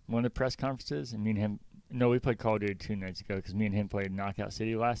one of the press conferences. And me and him, no, we played Call of Duty 2 nights ago because me and him played Knockout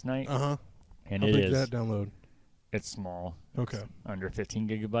City last night. Uh-huh. And How it big is, did that download? it's small. Okay. It's under 15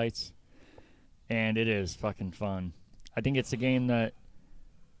 gigabytes. And it is fucking fun. I think it's a game that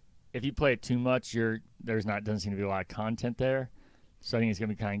if you play it too much, doesn't seem to be a lot of content there. So I think it's going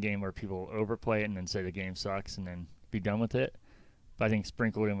to be the kind of game where people overplay it and then say the game sucks and then be done with it. But I think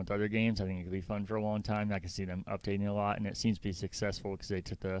sprinkled in with other games, I think it could be fun for a long time. I can see them updating a lot, and it seems to be successful because they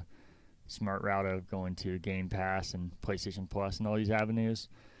took the smart route of going to Game Pass and PlayStation Plus and all these avenues.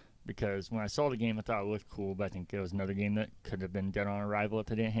 Because when I saw the game, I thought it looked cool, but I think it was another game that could have been dead on arrival if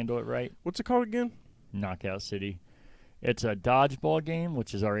they didn't handle it right. What's it called again? Knockout City. It's a dodgeball game,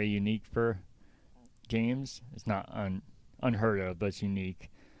 which is already unique for games. It's not unheard of, but it's unique.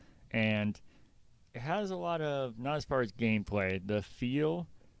 And it has a lot of, not as far as gameplay, the feel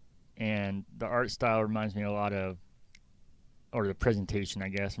and the art style reminds me a lot of, or the presentation, I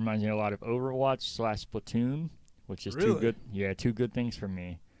guess, reminds me a lot of Overwatch / Splatoon, which is Really? two good things for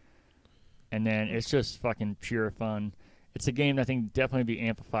me. And then it's just fucking pure fun. It's a game that I think definitely be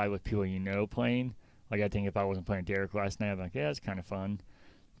amplified with people playing. Like, I think if I wasn't playing Derek last night, I'd be like, yeah, it's kind of fun.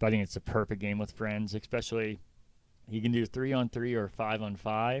 But I think it's a perfect game with friends, especially you can do 3-on-3 or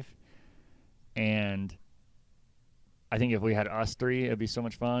 5-on-5. And I think if we had us three, it'd be so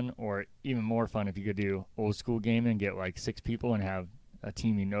much fun. Or even more fun if you could do old school gaming and get like 6 people and have a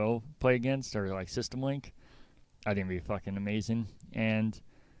team play against, or like System Link. I think it'd be fucking amazing. And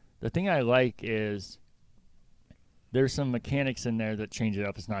the thing I like is there's some mechanics in there that change it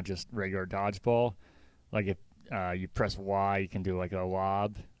up. It's not just regular dodgeball. Like if you press Y, you can do like a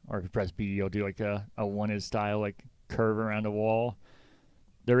lob. Or if you press B, you'll do like a one-is style like curve around a wall.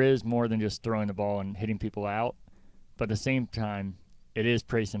 There is more than just throwing the ball and hitting people out. But at the same time, it is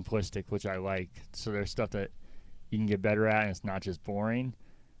pretty simplistic, which I like. So there's stuff that you can get better at, and it's not just boring.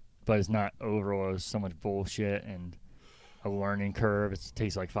 But it's not overall so much bullshit and a learning curve. It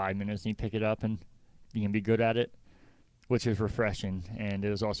takes like 5 minutes and you pick it up and you can be good at it, which is refreshing. And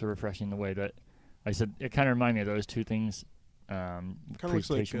it was also refreshing the way that, like I said, it kind of reminded me of those two things, looks like,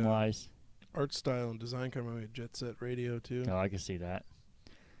 presentation-wise. Art style and design kind of remind me of Jet Set Radio too. Oh, I can see that.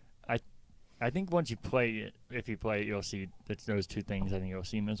 I think once you play it, if you play it, you'll see that those two things. I think you'll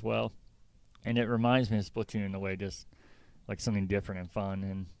see them as well. And it reminds me of Splatoon in a way, just like something different and fun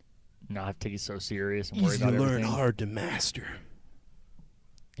and not have to take it so serious and worry Easy about to learn, everything. hard to master.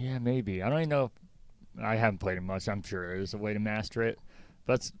 Yeah, maybe. I don't even know. I haven't played it much. I'm sure there's a way to master it.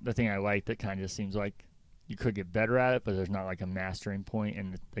 But that's the thing I like. That kind of just seems like you could get better at it, but there's not like a mastering point,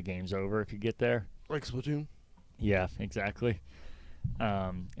 and the game's over if you get there. Like Splatoon? Yeah, exactly.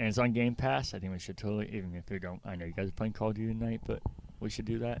 And it's on Game Pass. I think we should totally, even if we don't. I know you guys are playing Call of Duty tonight, but we should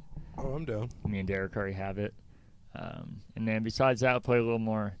do that. Oh, I'm down. Me and Derek already have it. And then besides that, I'll play a little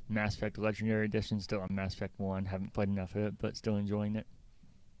more Mass Effect Legendary Edition. Still on Mass Effect 1. Haven't played enough of it, but still enjoying it.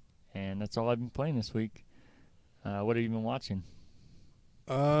 And that's all I've been playing this week. What have you been watching?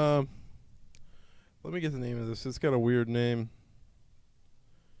 Let me get the name of this. It's got a weird name.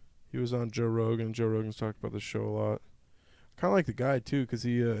 He was on Joe Rogan. Joe Rogan's talked about this show a lot. Kind of like the guy, too, because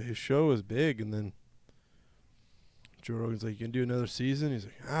his show is big, and then Joe Rogan's like, you can do another season? He's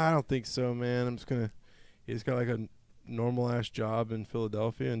like, I don't think so, man. I'm just going to... He's got like a normal-ass job in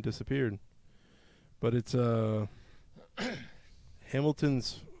Philadelphia and disappeared. But it's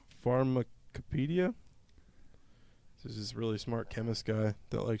Hamilton's Pharmacopedia. This is this really smart chemist guy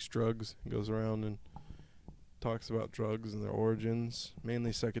that likes drugs and goes around and talks about drugs and their origins,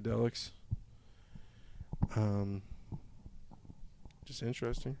 mainly psychedelics. Just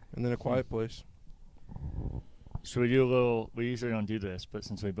interesting. And then A Quiet Place. Should we do a little... We usually don't do this, but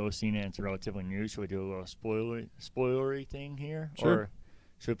since we've both seen it and it's relatively new, should we do a little spoilery thing here? Sure. Or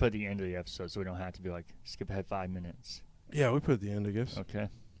should we put at the end of the episode so we don't have to be like, skip ahead 5 minutes? Yeah, we put it at the end, I guess. Okay,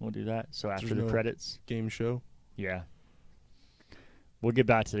 we'll do that. So after There's the no credits... Game show. Yeah. We'll get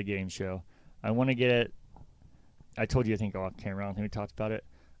back to the game show. I want to get it... I told you, I think, off camera. I don't think we talked about it.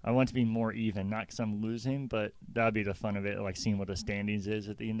 I want it to be more even, not because I'm losing, but that would be the fun of it, like seeing what the standings is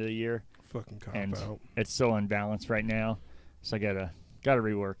at the end of the year. Fucking cop And out. it's so unbalanced right now, so I gotta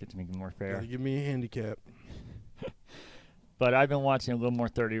rework it to make it more fair. Gotta give me a handicap. But I've been watching a little more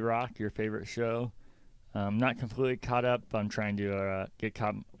 30 Rock, your favorite show. Not completely caught up. I'm trying to get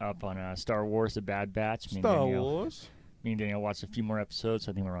caught up on Star Wars: The Bad Batch. Star Wars. Me and Danielle watched a few more episodes.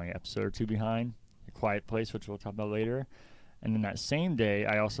 I think we're only an episode or two behind. A Quiet Place, which we'll talk about later. And then that same day,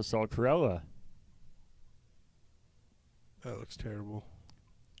 I also saw Cruella. That looks terrible.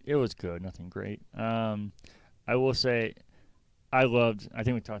 It was good, nothing great. I will say, I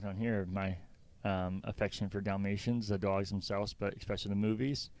think we talked on here, my affection for Dalmatians, the dogs themselves, but especially the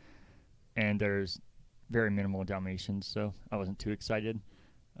movies. And there's very minimal Dalmatians, so I wasn't too excited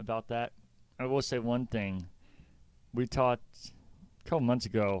about that. I will say one thing. We talked a couple months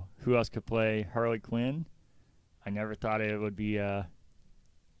ago who else could play Harley Quinn. I never thought it would be Emma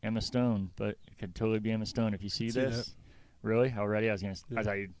Stone, but it could totally be Emma Stone if you see this. That. Really? Already? I Yeah.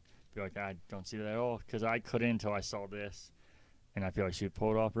 thought you'd be like, I don't see that at all, because I couldn't until I saw this, and I feel like she would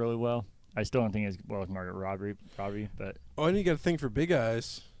pull it off really well. I still don't think as well as Margaret Robbie, but... Oh, and you got to think for big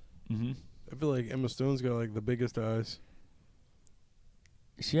eyes. Mm-hmm. I feel like Emma Stone's got like the biggest eyes.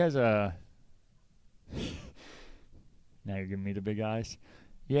 She has a... Now you're giving me the big eyes.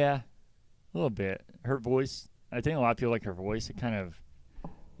 Yeah, a little bit. Her voice, I think a lot of people like her voice. It kind of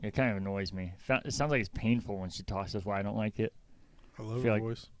annoys me. It sounds like it's painful when she talks. That's why I don't like it. I love feel her like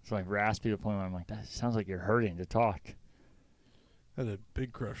voice. It's like raspy to the point where I'm like, that sounds like you're hurting to talk. I had a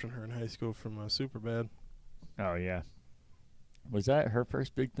big crush on her in high school from Superbad. Oh, yeah. Was that her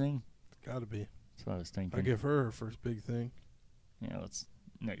first big thing? Gotta be. That's what I was thinking. I'd give her first big thing. Yeah,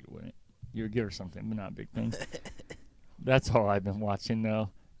 no, you wouldn't. You would give her something, but not a big thing. That's all I've been watching,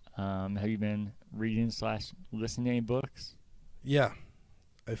 though. Have you been reading / listening to any books? Yeah.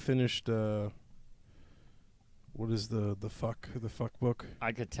 I finished, what is the fuck book?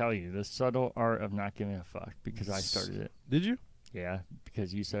 I could tell you, The Subtle Art of Not Giving a Fuck, because I started it. Did you? Yeah,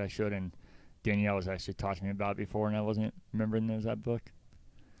 because you said I should, and Danielle was actually talking to me about it before, and I wasn't remembering there was that book.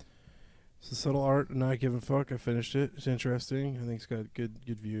 It's The Subtle Art of Not Giving a Fuck. I finished it. It's interesting. I think it's got good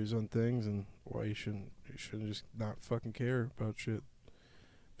views on things and why you shouldn't just not fucking care about shit.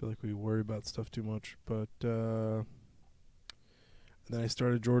 I feel like we worry about stuff too much. But and then I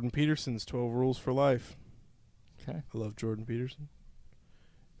started Jordan Peterson's 12 Rules for Life. Okay. I love Jordan Peterson.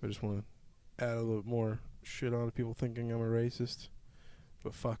 I just want to add a little bit more shit on to people thinking I'm a racist.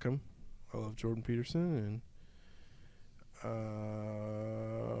 But fuck them. I love Jordan Peterson,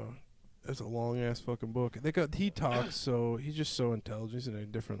 and it's a long-ass fucking book. He talks, so he's just so intelligent. He's in a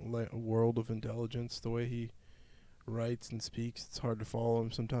different world of intelligence. The way he writes and speaks, it's hard to follow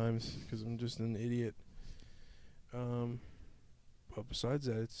him sometimes because I'm just an idiot. But besides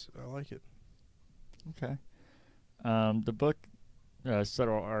that, I like it. Okay. The book,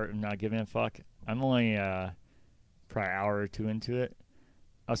 Subtle Art of Not Giving a Fuck, I'm only probably an hour or two into it.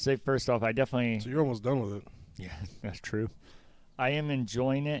 I'll say first off, I definitely... So you're almost done with it. Yeah, that's true. I am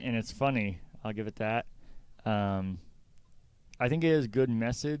enjoying it, and it's funny. I'll give it that. I think it is a good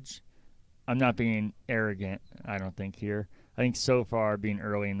message. I'm not being arrogant, I don't think, here. I think so far, being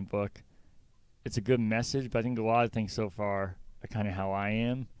early in the book, it's a good message, but I think a lot of things so far are kind of how I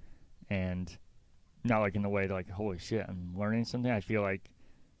am, and not like in the way that, like, holy shit, I'm learning something. I feel like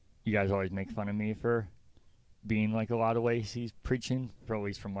you guys always make fun of me for being like a lot of ways he's preaching, for at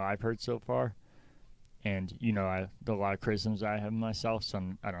least from what I've heard so far. And, you know, a lot of criticisms I have of myself, so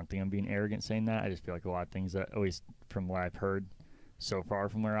I don't think I'm being arrogant saying that. I just feel like a lot of things that, at least from what I've heard so far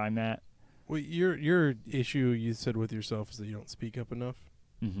from where I'm at. Well, your issue you said with yourself is that you don't speak up enough.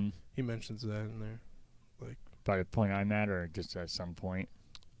 Mm-hmm. He mentions that in there. Like, by the point I'm at, or just at some point?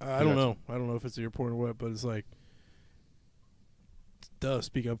 I don't know. I don't know if it's your point or what, but it's like,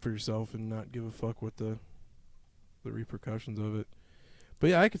 speak up for yourself and not give a fuck what the repercussions of it. But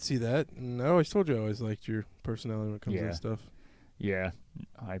yeah, I could see that, and I always told you I always liked your personality when it comes to this stuff. Yeah,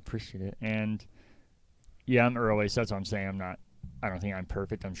 I appreciate it, and yeah, I'm early, so that's what I'm saying. I don't think I'm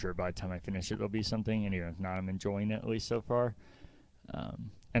perfect. I'm sure by the time I finish it, there'll be something, and even if not, I'm enjoying it at least so far.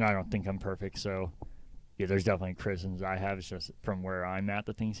 And I don't think I'm perfect, so yeah, there's definitely criticisms I have. It's just from where I'm at,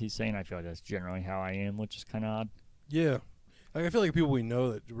 the things he's saying, I feel like that's generally how I am, which is kind of odd. Yeah. Like, I feel like people we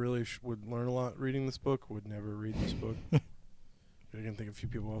know that really would learn a lot reading this book would never read this book. I can think of a few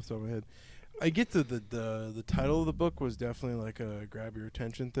people off the top of my head. I get the title of the book was definitely like a grab your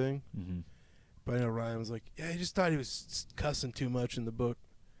attention thing. Mm-hmm. But I know Ryan was like, yeah, I just thought he was cussing too much in the book.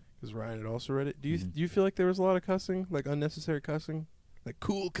 Because Ryan had also read it. Do you feel like there was a lot of cussing? Like unnecessary cussing? Like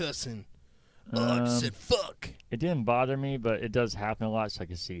cool cussing? Oh, I just said fuck. It didn't bother me, but it does happen a lot, so I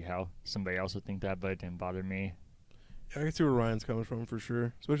can see how somebody else would think that, but it didn't bother me. Yeah, I can see where Ryan's coming from for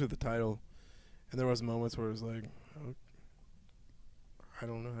sure. Especially the title. And there was moments where it was like, oh, I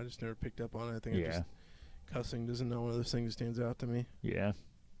don't know. I just never picked up on it. I think cussing isn't one of those things that stands out to me. Yeah.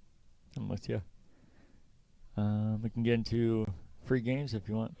 I'm with you. We can get into free games if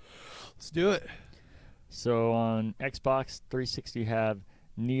you want. Let's do it. So on Xbox 360, you have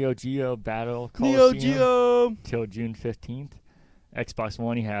Neo Geo Battle Coliseum till June 15th. Xbox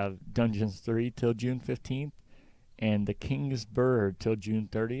One, you have Dungeons 3 till June 15th. And The King's Bird till June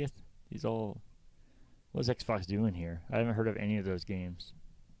 30th. These all... What's Xbox doing here? I haven't heard of any of those games.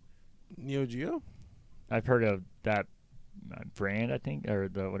 Neo Geo? I've heard of that brand, I think, or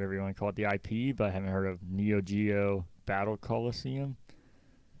the whatever you want to call it, the IP, but I haven't heard of Neo Geo Battle Coliseum.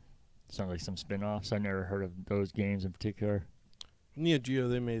 Sounds like some spin-offs. I've never heard of those games in particular. Neo Geo,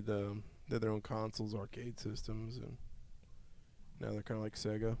 they made their own consoles, arcade systems, and now they're kind of like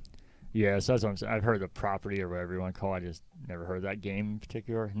Sega. Yeah, so that's what I'm saying. I've heard the property or whatever you want to call it. I just never heard that game in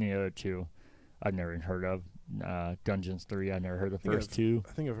particular. And the other two, I've never even heard of. Dungeons 3, I never heard the first two.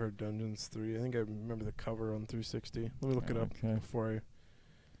 I think I've heard Dungeons 3. I think I remember the cover on 360. Let me look it up before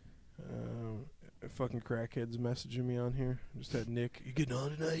I... fucking crackheads messaging me on here. I just had Nick. You getting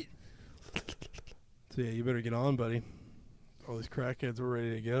on tonight? So yeah, you better get on, buddy. All these crackheads were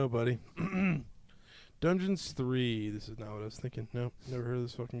ready to go, buddy. Dungeons 3. This is not what I was thinking. Nope, never heard of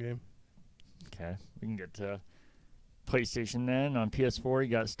this fucking game. Okay, we can get to PlayStation then. On PS4, you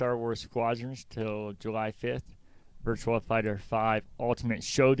got Star Wars Squadrons till July 5th. Virtua Fighter 5 Ultimate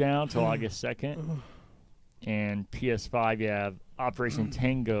Showdown till August 2nd. And PS5, you have Operation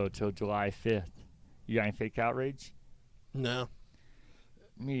Tango till July 5th. You got any fake outrage? No.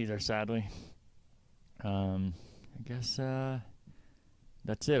 Me either, sadly. I guess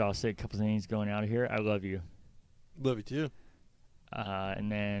that's it. I'll say a couple things going out of here. I love you. Love you too.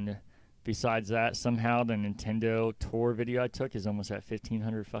 And then besides that, somehow the Nintendo tour video I took is almost at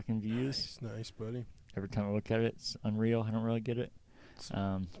 1,500 fucking views. Nice, buddy. Every time I look at it, it's unreal. I don't really get it.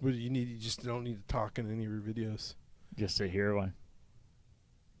 What you just don't need to talk in any of your videos. Just to hear one.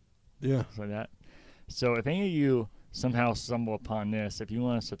 Yeah. Like that. So if any of you somehow stumble upon this, if you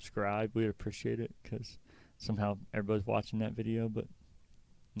want to subscribe, we'd appreciate it, because somehow everybody's watching that video, but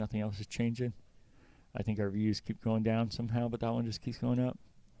nothing else is changing. I think our views keep going down somehow, but that one just keeps going up.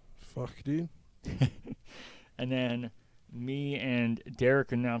 Fuck, dude. And then me and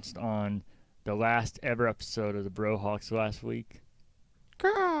Derek announced on the last ever episode of the Bro Hawks last week.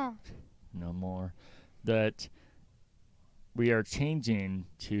 No more. That we are changing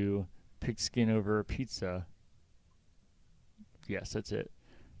to pigskin over pizza. Yes, that's it.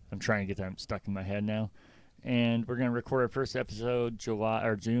 I'm trying to get that stuck in my head now. And we're going to record our first episode June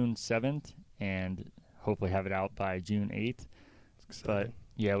 7th and hopefully have it out by June 8th. But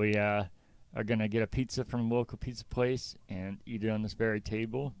yeah, we are going to get a pizza from a local pizza place and eat it on this very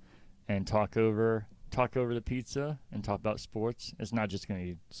table and talk over the pizza and talk about sports. It's not just going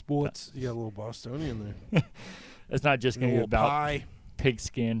to be sports. You got a little Bostonian there. It's not just A going to be little about pie.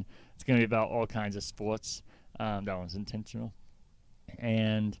 pigskin. It's going to be about all kinds of sports. That one's intentional.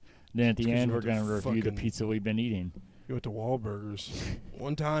 And then at It's the 'cause end, you we're went to going to review the fucking- pizza we've been eating. You went to Wahlburgers.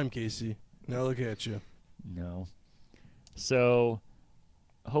 One time, Casey. Now look at you. No. So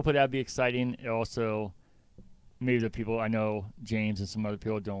hopefully that'll be exciting. It also, maybe the people, I know James and some other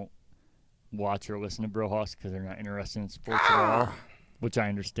people don't watch or listen to Brohawks because they're not interested in sports at all, which I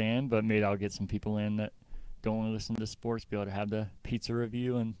understand, but maybe I'll get some people in that don't want to listen to sports, be able to have the pizza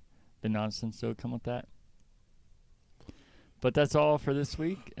review and the nonsense that would come with that. But that's all for this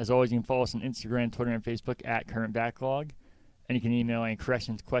week. As always, you can follow us on Instagram, Twitter, and Facebook at Current Backlog. And you can email any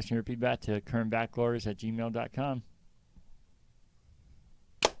corrections, question, or feedback to currentbackloggers@gmail.com.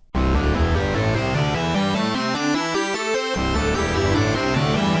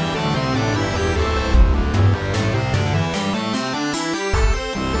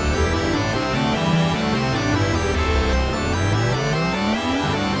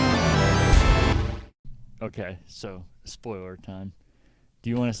 Okay, so spoiler time.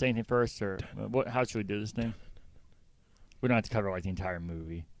 Do you want to say anything first, or what? How should we do this thing? We don't have to cover like the entire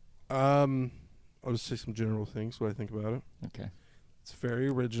movie. I'll just say some general things, what I think about it. Okay. It's very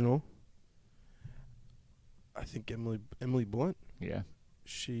original. I think Emily Blunt, Yeah.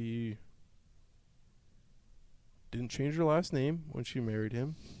 she didn't change her last name when she married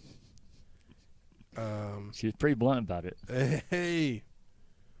him. She was pretty blunt about it. Hey,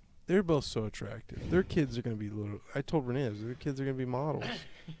 they're both so attractive. Their kids are going to be little. I told Renee, their kids are going to be models.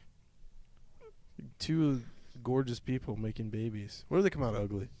 Two gorgeous people making babies. What do they come out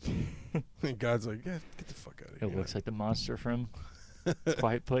ugly? And God's like, yeah, get the fuck out of It here. looks like the monster from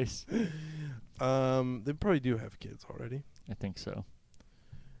Quiet Place. They probably do have kids already. I think so.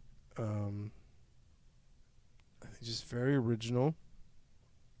 I think just very original.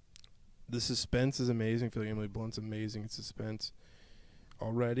 The suspense is amazing. I feel like Emily Blunt's amazing in suspense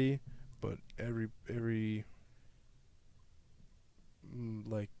already, but every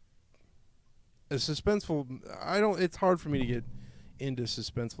like a suspenseful. It's hard for me to get into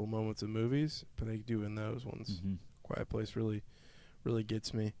suspenseful moments in movies, but I do in those ones. Mm-hmm. Quiet Place really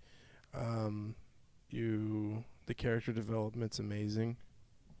gets me. The character development's amazing.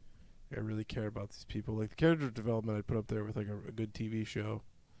 I really care about these people. Like the character development, I'd put up there with like a good TV show.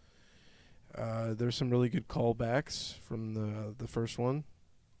 There's some really good callbacks from the first one,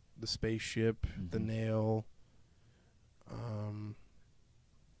 the spaceship, the Mhm. nail.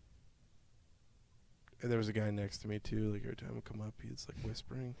 And there was a guy next to me too. Like every time I come up, he's like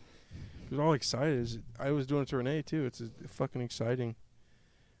whispering. He was all excited. I was doing it to Renee too. It's fucking exciting.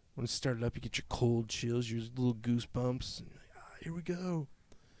 When it started up, you get your cold chills, your little goosebumps. And you're like, here we go.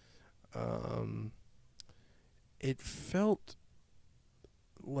 It felt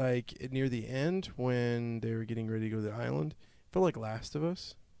like near the end when they were getting ready to go to the island, it felt like Last of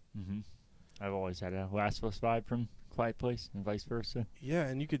Us. Mm-hmm. I've always had a Last of Us vibe from Quiet Place and vice versa. Yeah,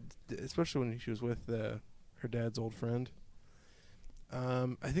 and you could, especially when she was with her dad's old friend. I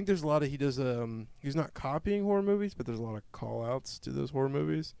think there's a lot of, he's not copying horror movies, but there's a lot of call outs to those horror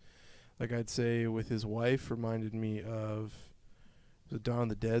movies. Like I'd say with his wife reminded me of the Dawn of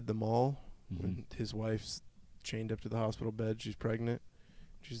the Dead, The Mall, Mm-hmm. when his wife's chained up to the hospital bed, she's pregnant,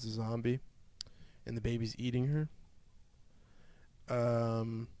 she's a zombie, and the baby's eating her.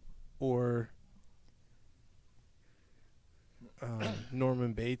 Or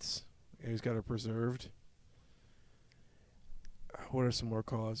Norman Bates, he's got her preserved. What are some more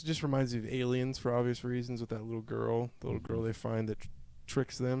calls? It just reminds me of Aliens for obvious reasons with that little girl. The little girl they find that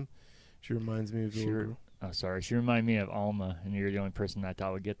tricks them. She reminds me of the little girl. Oh, sorry. She reminded me of Alma, and you're the only person I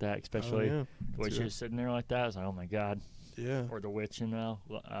thought would get that, especially Oh, the way yeah. she was sitting there like that. I was like, oh my god. Yeah. Or the witch in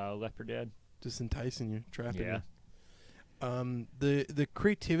Left 4 Dead. Just enticing you, trapping Yeah. you. The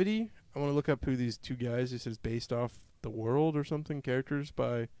creativity, I want to look up who these two guys, he says based off the world or something, characters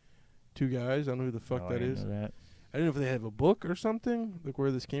by two guys. I don't know who the fuck Oh, that I didn't is. know that. I don't know if they have a book or something, like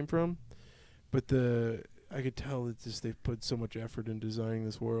where this came from. But I could tell that just they've put so much effort in designing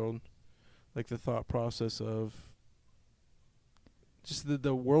this world. Like the thought process of just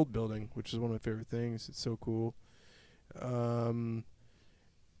the world building, which is one of my favorite things. It's so cool.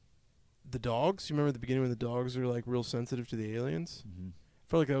 The dogs, you remember at the beginning when the dogs are like real sensitive to the aliens? Mm-hmm. I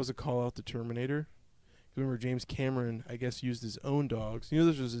felt like that was a call out to Terminator. Remember James Cameron, I guess, used his own dogs. You know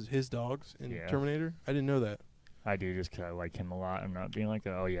this was his dogs in Yeah. Terminator? I didn't know that. I do just 'cause I like him a lot. I'm not being like,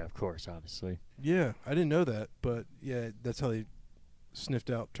 oh yeah, of course, obviously. Yeah, I didn't know that, but yeah, that's how they sniffed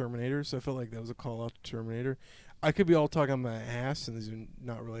out Terminator. So I felt like that was a call out to Terminator. I could be all talking on my ass, and these are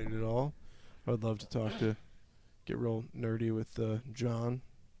not related at all. I would love to get real nerdy with John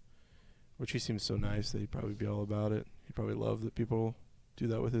which he seems so nice that he'd probably be all about it. He'd probably love that people do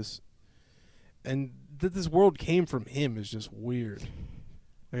that with his. And that this world came from him is just weird.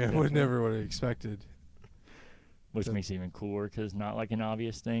 Like, I would have expected. Which makes it even cooler because it's not like an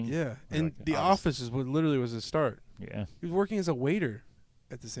obvious thing. Yeah, Or and like The Office is what literally was his start. Yeah. He was working as a waiter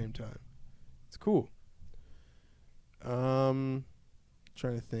at the same time. It's cool. Trying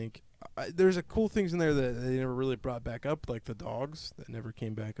to think. There's a cool things in there that they never really brought back up, like the dogs that never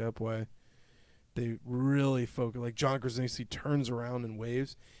came back up. Why they really focus. Like John Krasinski turns around and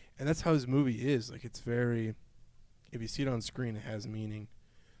waves, and that's how his movie is. Like it's very. If you see it on screen, it has meaning.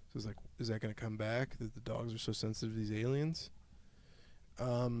 So it's like, is that going to come back? That the dogs are so sensitive to these aliens?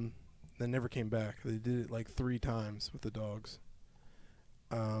 That never came back. They did it like 3 times with the dogs.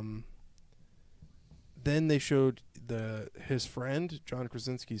 Then they showed his friend, John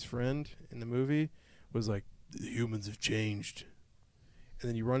Krasinski's friend in the movie, was like, the humans have changed. And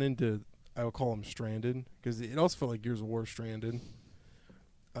then you run into, I would call him Stranded, because it also felt like Gears of War Stranded.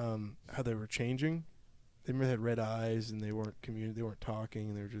 How they were changing. They had red eyes, and they weren't they weren't talking,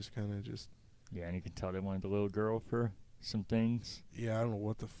 and they were just kind of just. Yeah, and you can tell they wanted the little girl for some things. Yeah, I don't know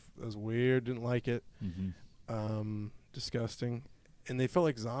what that was weird. Didn't like it. Mm-hmm. Disgusting, and they felt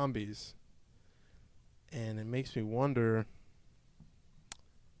like zombies. And it makes me wonder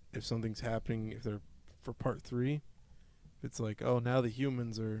if something's happening. If they're for part 3, it's like, oh, now the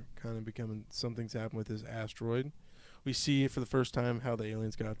humans are kind of becoming. Something's happened with this asteroid. We see for the first time how the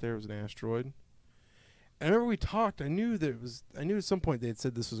aliens got there. It was an asteroid. I remember we talked. I knew at some point they had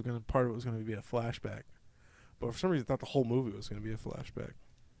said this was going to part of it was going to be a flashback, but for some reason I thought the whole movie was going to be a flashback.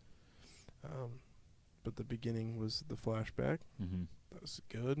 But the beginning was the flashback. Mm-hmm. That was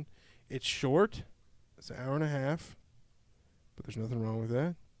good. It's short. It's an hour and a half, but there's nothing wrong with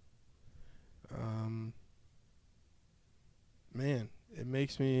that. Man, it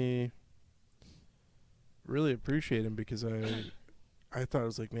makes me really appreciate him because I thought it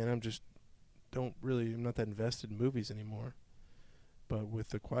was like, man, I'm not that invested in movies anymore. But with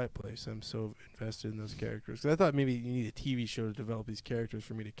The Quiet Place, I'm so invested in those characters. 'Cause I thought maybe you need a TV show to develop these characters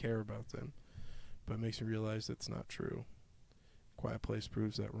for me to care about them. But it makes me realize that's not true. Quiet Place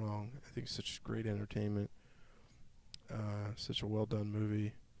proves that wrong. I think it's such great entertainment. Such a well done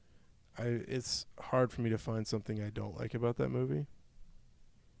movie. It's hard for me to find something I don't like about that movie.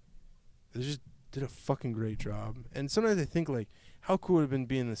 They just did a fucking great job. And sometimes I think, like, how cool would it have been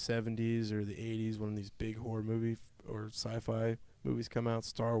being in the 70s or the 80s, one of these big horror movie or sci-fi movies come out,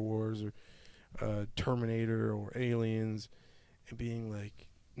 Star Wars or Terminator or Aliens, and being like,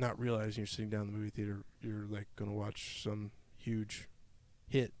 not realizing you're sitting down in the movie theater, you're like going to watch some huge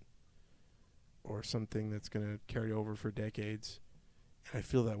hit or something that's going to carry over for decades. And I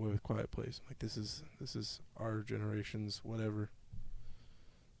feel that way with Quiet Place. I'm like, this is our generation's whatever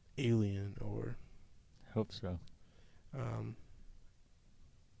Alien or Hope so. I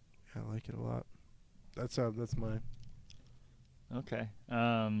like it a lot. That's my. Okay.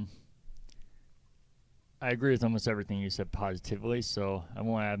 I agree with almost everything you said positively, so I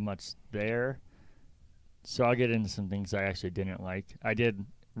won't add much there. So I'll get into some things I actually didn't like. I did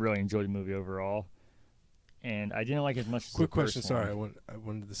really enjoy the movie overall, and I didn't like it as much as Quick the first question. Sorry, one. I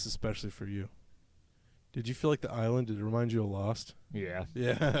wanted this especially for you. Did you feel like the island? Did it remind you of Lost? Yeah.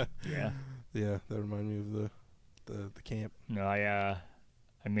 Yeah. Yeah. Yeah, that reminded me of the camp. No, I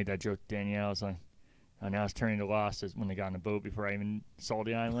made that joke to Danielle. I was like, oh, now it's turning to Lost when they got on the boat before I even saw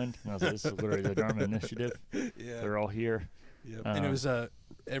the island. And I was like, this is literally the Dharma Initiative. Yeah. They're all here. Yep. And it was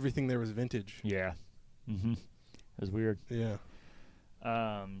everything there was vintage. Yeah. Mm-hmm. It was weird. Yeah.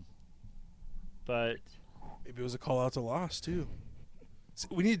 But Maybe it was a call out to Lost too. So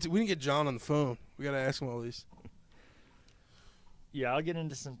we need to get John on the phone. We got to ask him all these. yeah, I'll get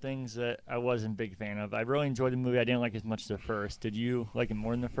into some things that I wasn't a big fan of. I really enjoyed the movie. I didn't like it as much as the first. Did you like it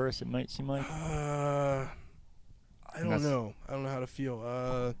more than the first? It might seem like. I don't know. I don't know how to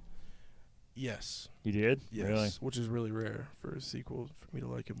feel. Yes. You did? Yes. Really? Which is really rare for a sequel for me to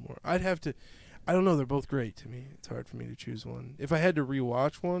like it more. I'd have to. I don't know. They're both great to me. It's hard for me to choose one. If I had to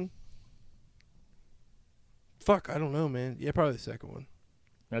rewatch one. Fuck, I don't know, man. Yeah, probably the second one.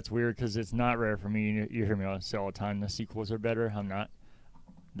 That's weird because it's not rare for me. You hear me say all the time the sequels are better. I'm not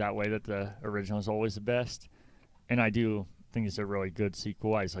that way that the original is always the best. And I do think it's a really good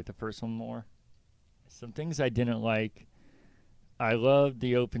sequel. I just like the first one more. Some things I didn't like. I loved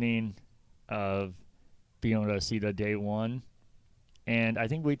the opening of being able to see the day one. And I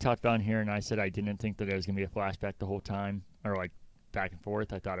think we talked about in here, and I said I didn't think that it was going to be a flashback the whole time, or like back and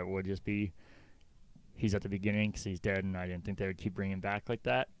forth. I thought it would just be he's at the beginning because he's dead, and I didn't think they would keep bringing him back like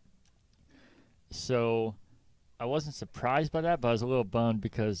that. So I wasn't surprised by that, but I was a little bummed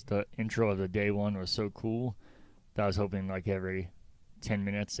because the intro of the day one was so cool that I was hoping like every 10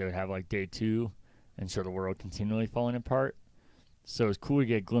 minutes they would have like day two and show the world continually falling apart. So it was cool to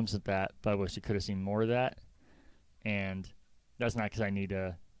get a glimpse of that, but I wish I could have seen more of that. And that's not because I need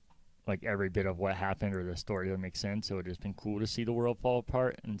to like every bit of what happened or the story doesn't make sense. It would have just been cool to see the world fall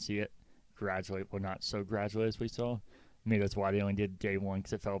apart and see it gradually, well, not so gradually as we saw. Maybe that's why they only did day one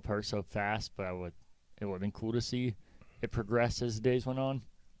because it fell apart so fast. But it would have been cool to see it progress as the days went on.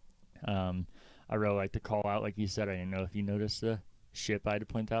 I really like to call out, like you said. I didn't know if you noticed the ship I had to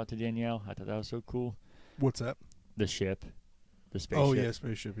point out to Danielle. I thought that was so cool. What's that? The ship, the spaceship. Oh yeah,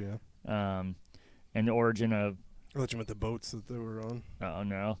 spaceship. Yeah. And the origin of. I thought you meant the boats that they were on. Oh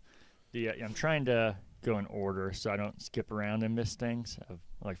no, I'm trying to go in order so I don't skip around and miss things,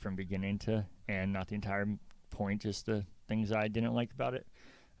 like from beginning to end, not the entire point, just the things I didn't like about it.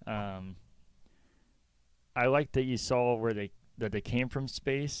 I like that you saw that they came from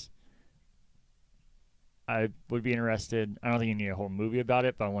space. I would be interested. I don't think you need a whole movie about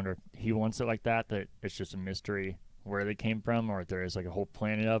it, but I wonder if he wants it like that it's just a mystery where they came from, or if there is like a whole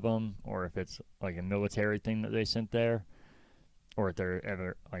planet of them, or if it's like a military thing that they sent there, or if they're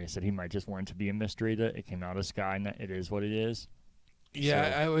ever, like I said, he might just want it to be a mystery that it came out of the sky and that it is what it is. Yeah,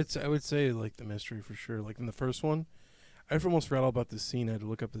 so, I would say like the mystery for sure. Like in the first one, I almost forgot all about the scene. I had to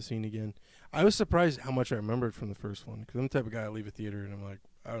look up the scene again. I was surprised how much I remembered from the first one because I'm the type of guy I leave a theater and I'm like,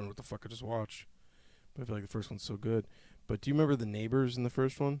 I don't know what the fuck I just watched. But I feel like the first one's so good. But do you remember the neighbors in the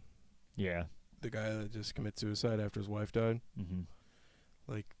first one? Yeah. The guy that just committed suicide after his wife died? Mm-hmm.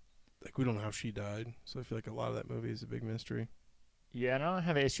 Like we don't know how she died. So I feel like a lot of that movie is a big mystery. Yeah, and I don't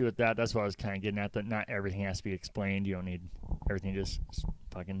have an issue with that. That's what I was kind of getting at, that not everything has to be explained. You don't need everything just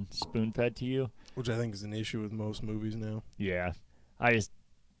fucking spoon-fed to you. Which I think is an issue with most movies now. Yeah.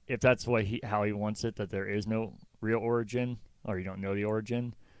 If that's how he wants it, that there is no real origin, or you don't know the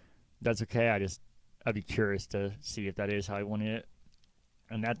origin, that's okay. I'd be curious to see if that is how he wanted it.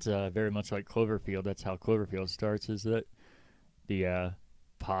 And that's very much like Cloverfield. That's how Cloverfield starts, is that the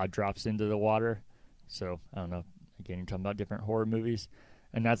pod drops into the water. So, I don't know. Again, you're talking about different horror movies.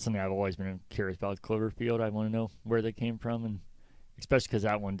 And that's something I've always been curious about with Cloverfield. I want to know where they came from, and especially because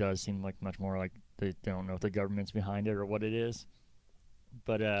that one does seem like much more like they don't know if the government's behind it or what it is.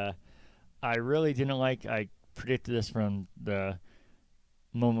 But I really didn't like, I predicted this from the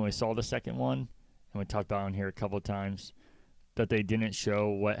moment we saw the second one, and we talked about it on here a couple of times, that they didn't show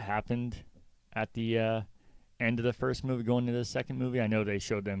what happened at the end of the first movie going into the second movie. I know they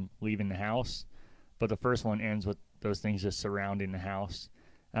showed them leaving the house, but the first one ends with those things just surrounding the house.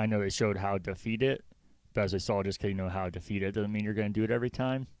 And I know they showed how to defeat it, but as I saw, just because you know how to defeat it doesn't mean you're going to do it every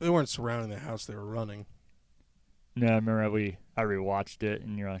time. They weren't surrounding the house; they were running. No, I remember I rewatched it,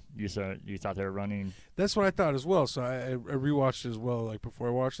 and you thought they were running. That's what I thought as well. So I rewatched it as well. Like before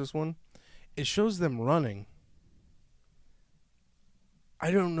I watched this one, it shows them running.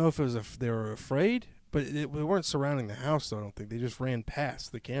 I don't know if it was if they were afraid, but they weren't surrounding the house. Though, I don't think they just ran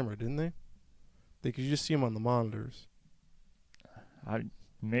past the camera, didn't they? They could just see them on the monitors. I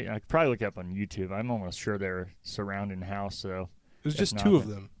could probably look it up on YouTube. I'm almost sure they're surrounding the house, so it was just two of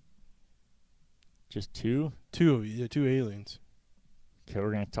them. Just two? Two aliens. Okay,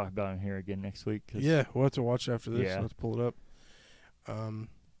 we're going to talk about them here again next week. Yeah, we'll have to watch after this. Yeah. So let's pull it up.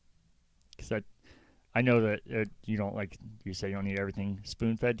 Because I know that you don't, like you say, you don't need everything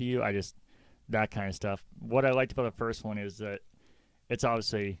spoon-fed to you. That kind of stuff. What I liked about the first one is that it's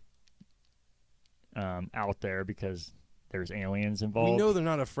obviously out there because there's aliens involved. We know they're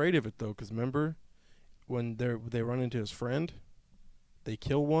not afraid of it, though, because remember when they run into his friend, they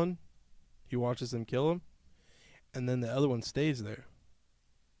kill one. He watches them kill him, and then the other one stays there.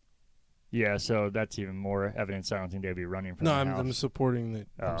 Yeah, so that's even more evidence. I don't think they'd be running from the house. I'm supporting that.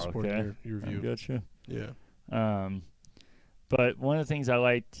 Oh, I'm supporting okay. your view. Gotcha. Yeah. But one of the things I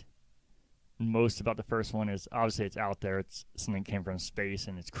liked most about the first one is obviously it's out there. It's something that came from space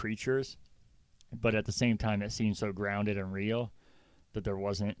and it's creatures. But at the same time, it seemed so grounded and real that there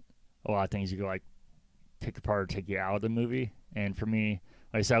wasn't a lot of things you could like pick apart or take you out of the movie. And for me,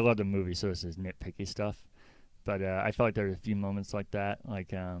 like I said, I love the movie, so this is nitpicky stuff. But I felt like there were a few moments like that,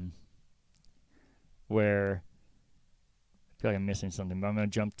 like where I feel like I'm missing something. But I'm going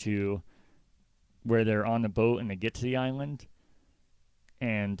to jump to where they're on the boat and they get to the island.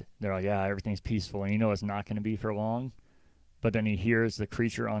 And they're like, yeah, everything's peaceful. And you know it's not going to be for long. But then he hears the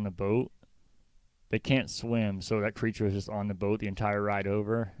creature on the boat. They can't swim, so that creature was just on the boat the entire ride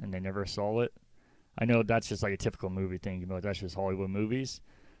over, and they never saw it. I know that's just like a typical movie thing, but that's just Hollywood movies.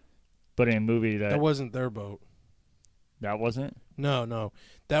 But in a movie that wasn't their boat. That wasn't? No.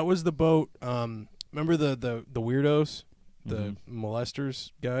 That was the boat Remember the weirdos, the Mm-hmm.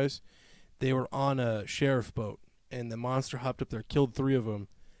 molesters guys? They were on a sheriff boat, and the monster hopped up there, killed 3 of them,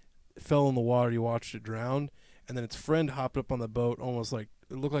 fell in the water. You watched it drown, and then its friend hopped up on the boat, almost like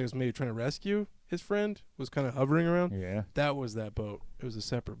it looked like it was maybe trying to rescue his friend. Was kind of hovering around. Yeah. That was that boat. It was a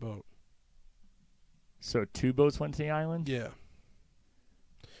separate boat. So 2 boats went to the island? Yeah.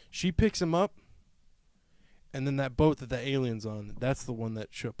 She picks him up, and then that boat that the alien's on, that's the one that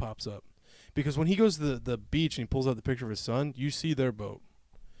pops up. Because when he goes to the beach and he pulls out the picture of his son, you see their boat.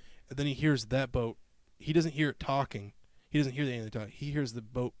 And then he hears that boat. He doesn't hear it talking. He doesn't hear the alien talking. He hears the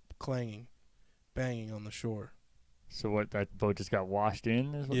boat clanging, banging on the shore. So what, that boat just got washed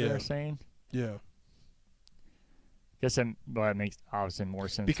in is what Yeah. they're saying? Yeah. Guess that makes obviously more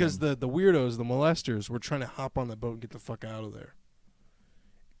sense. Because than, the weirdos, the molesters, were trying to hop on the boat and get the fuck out of there.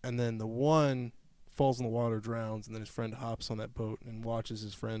 And then the one falls in the water, drowns, and then his friend hops on that boat and watches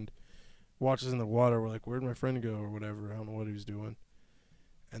his friend, watches in the water. We're like, where'd my friend go or whatever. I don't know what he was doing.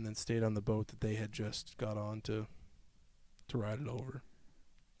 And then stayed on the boat that they had just got on to ride it over.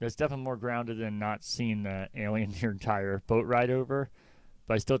 It's definitely more grounded than not seeing the alien your entire boat ride over.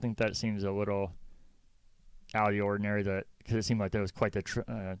 But I still think that seems a little out of the ordinary, because it seemed like there was quite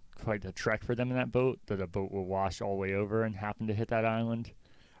the trek for them in that boat, that a boat will wash all the way over and happen to hit that island.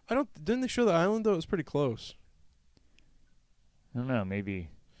 Didn't they show the island though? It was pretty close. I don't know, maybe.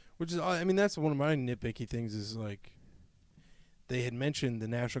 Which is, I mean, that's one of my nitpicky things is like, they had mentioned the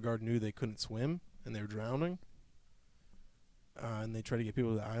National Guard knew they couldn't swim and they were drowning. And they tried to get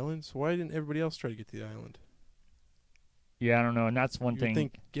people to the island. So why didn't everybody else try to get to the island? Yeah, I don't know, and that's one You thing. would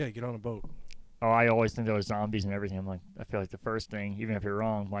think, yeah, get on a boat. Oh, I always think there was zombies and everything. I'm like, I feel like the first thing, even if you're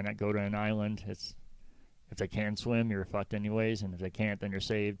wrong, why not go to an island? It's, if they can swim, you're fucked anyways, and if they can't, then you're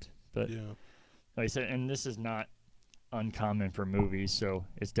saved. But Yeah. like I said, and this is not uncommon for movies, so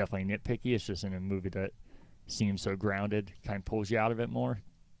it's definitely nitpicky. It's just in a movie that seems so grounded, kind of pulls you out of it more.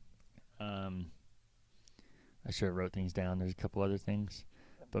 I should have wrote things down. There's a couple other things,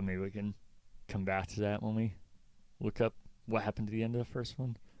 but maybe we can come back to that when we look up what happened to the end of the first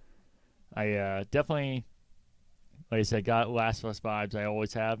one. I definitely, like I said, got Last of Us vibes. I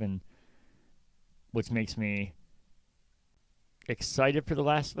always have, and which makes me excited for the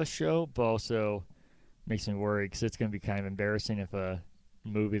Last of Us show, but also makes me worried because it's going to be kind of embarrassing if a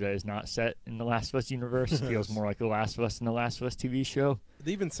movie that is not set in the Last of Us universe feels more like The Last of Us than the Last of Us TV show.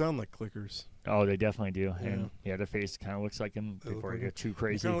 They even sound like clickers. Oh, they definitely do. Yeah. And yeah, the face kind of looks like him They look before like you him. get too They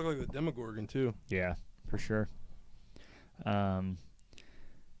crazy. kind of look like the Demogorgon, too. Yeah, for sure. I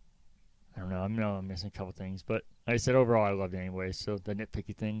don't know. I know I'm missing a couple things, but like I said, overall, I loved it anyway. So the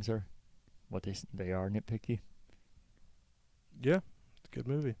nitpicky things are what they are, nitpicky. Yeah. It's a good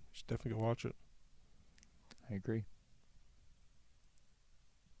movie. You should definitely go watch it. I agree.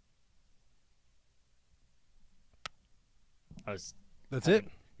 That's having-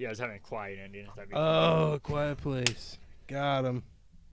 it? Yeah, I was having a quiet ending. I thought it'd be Oh, Quiet Place. Got him.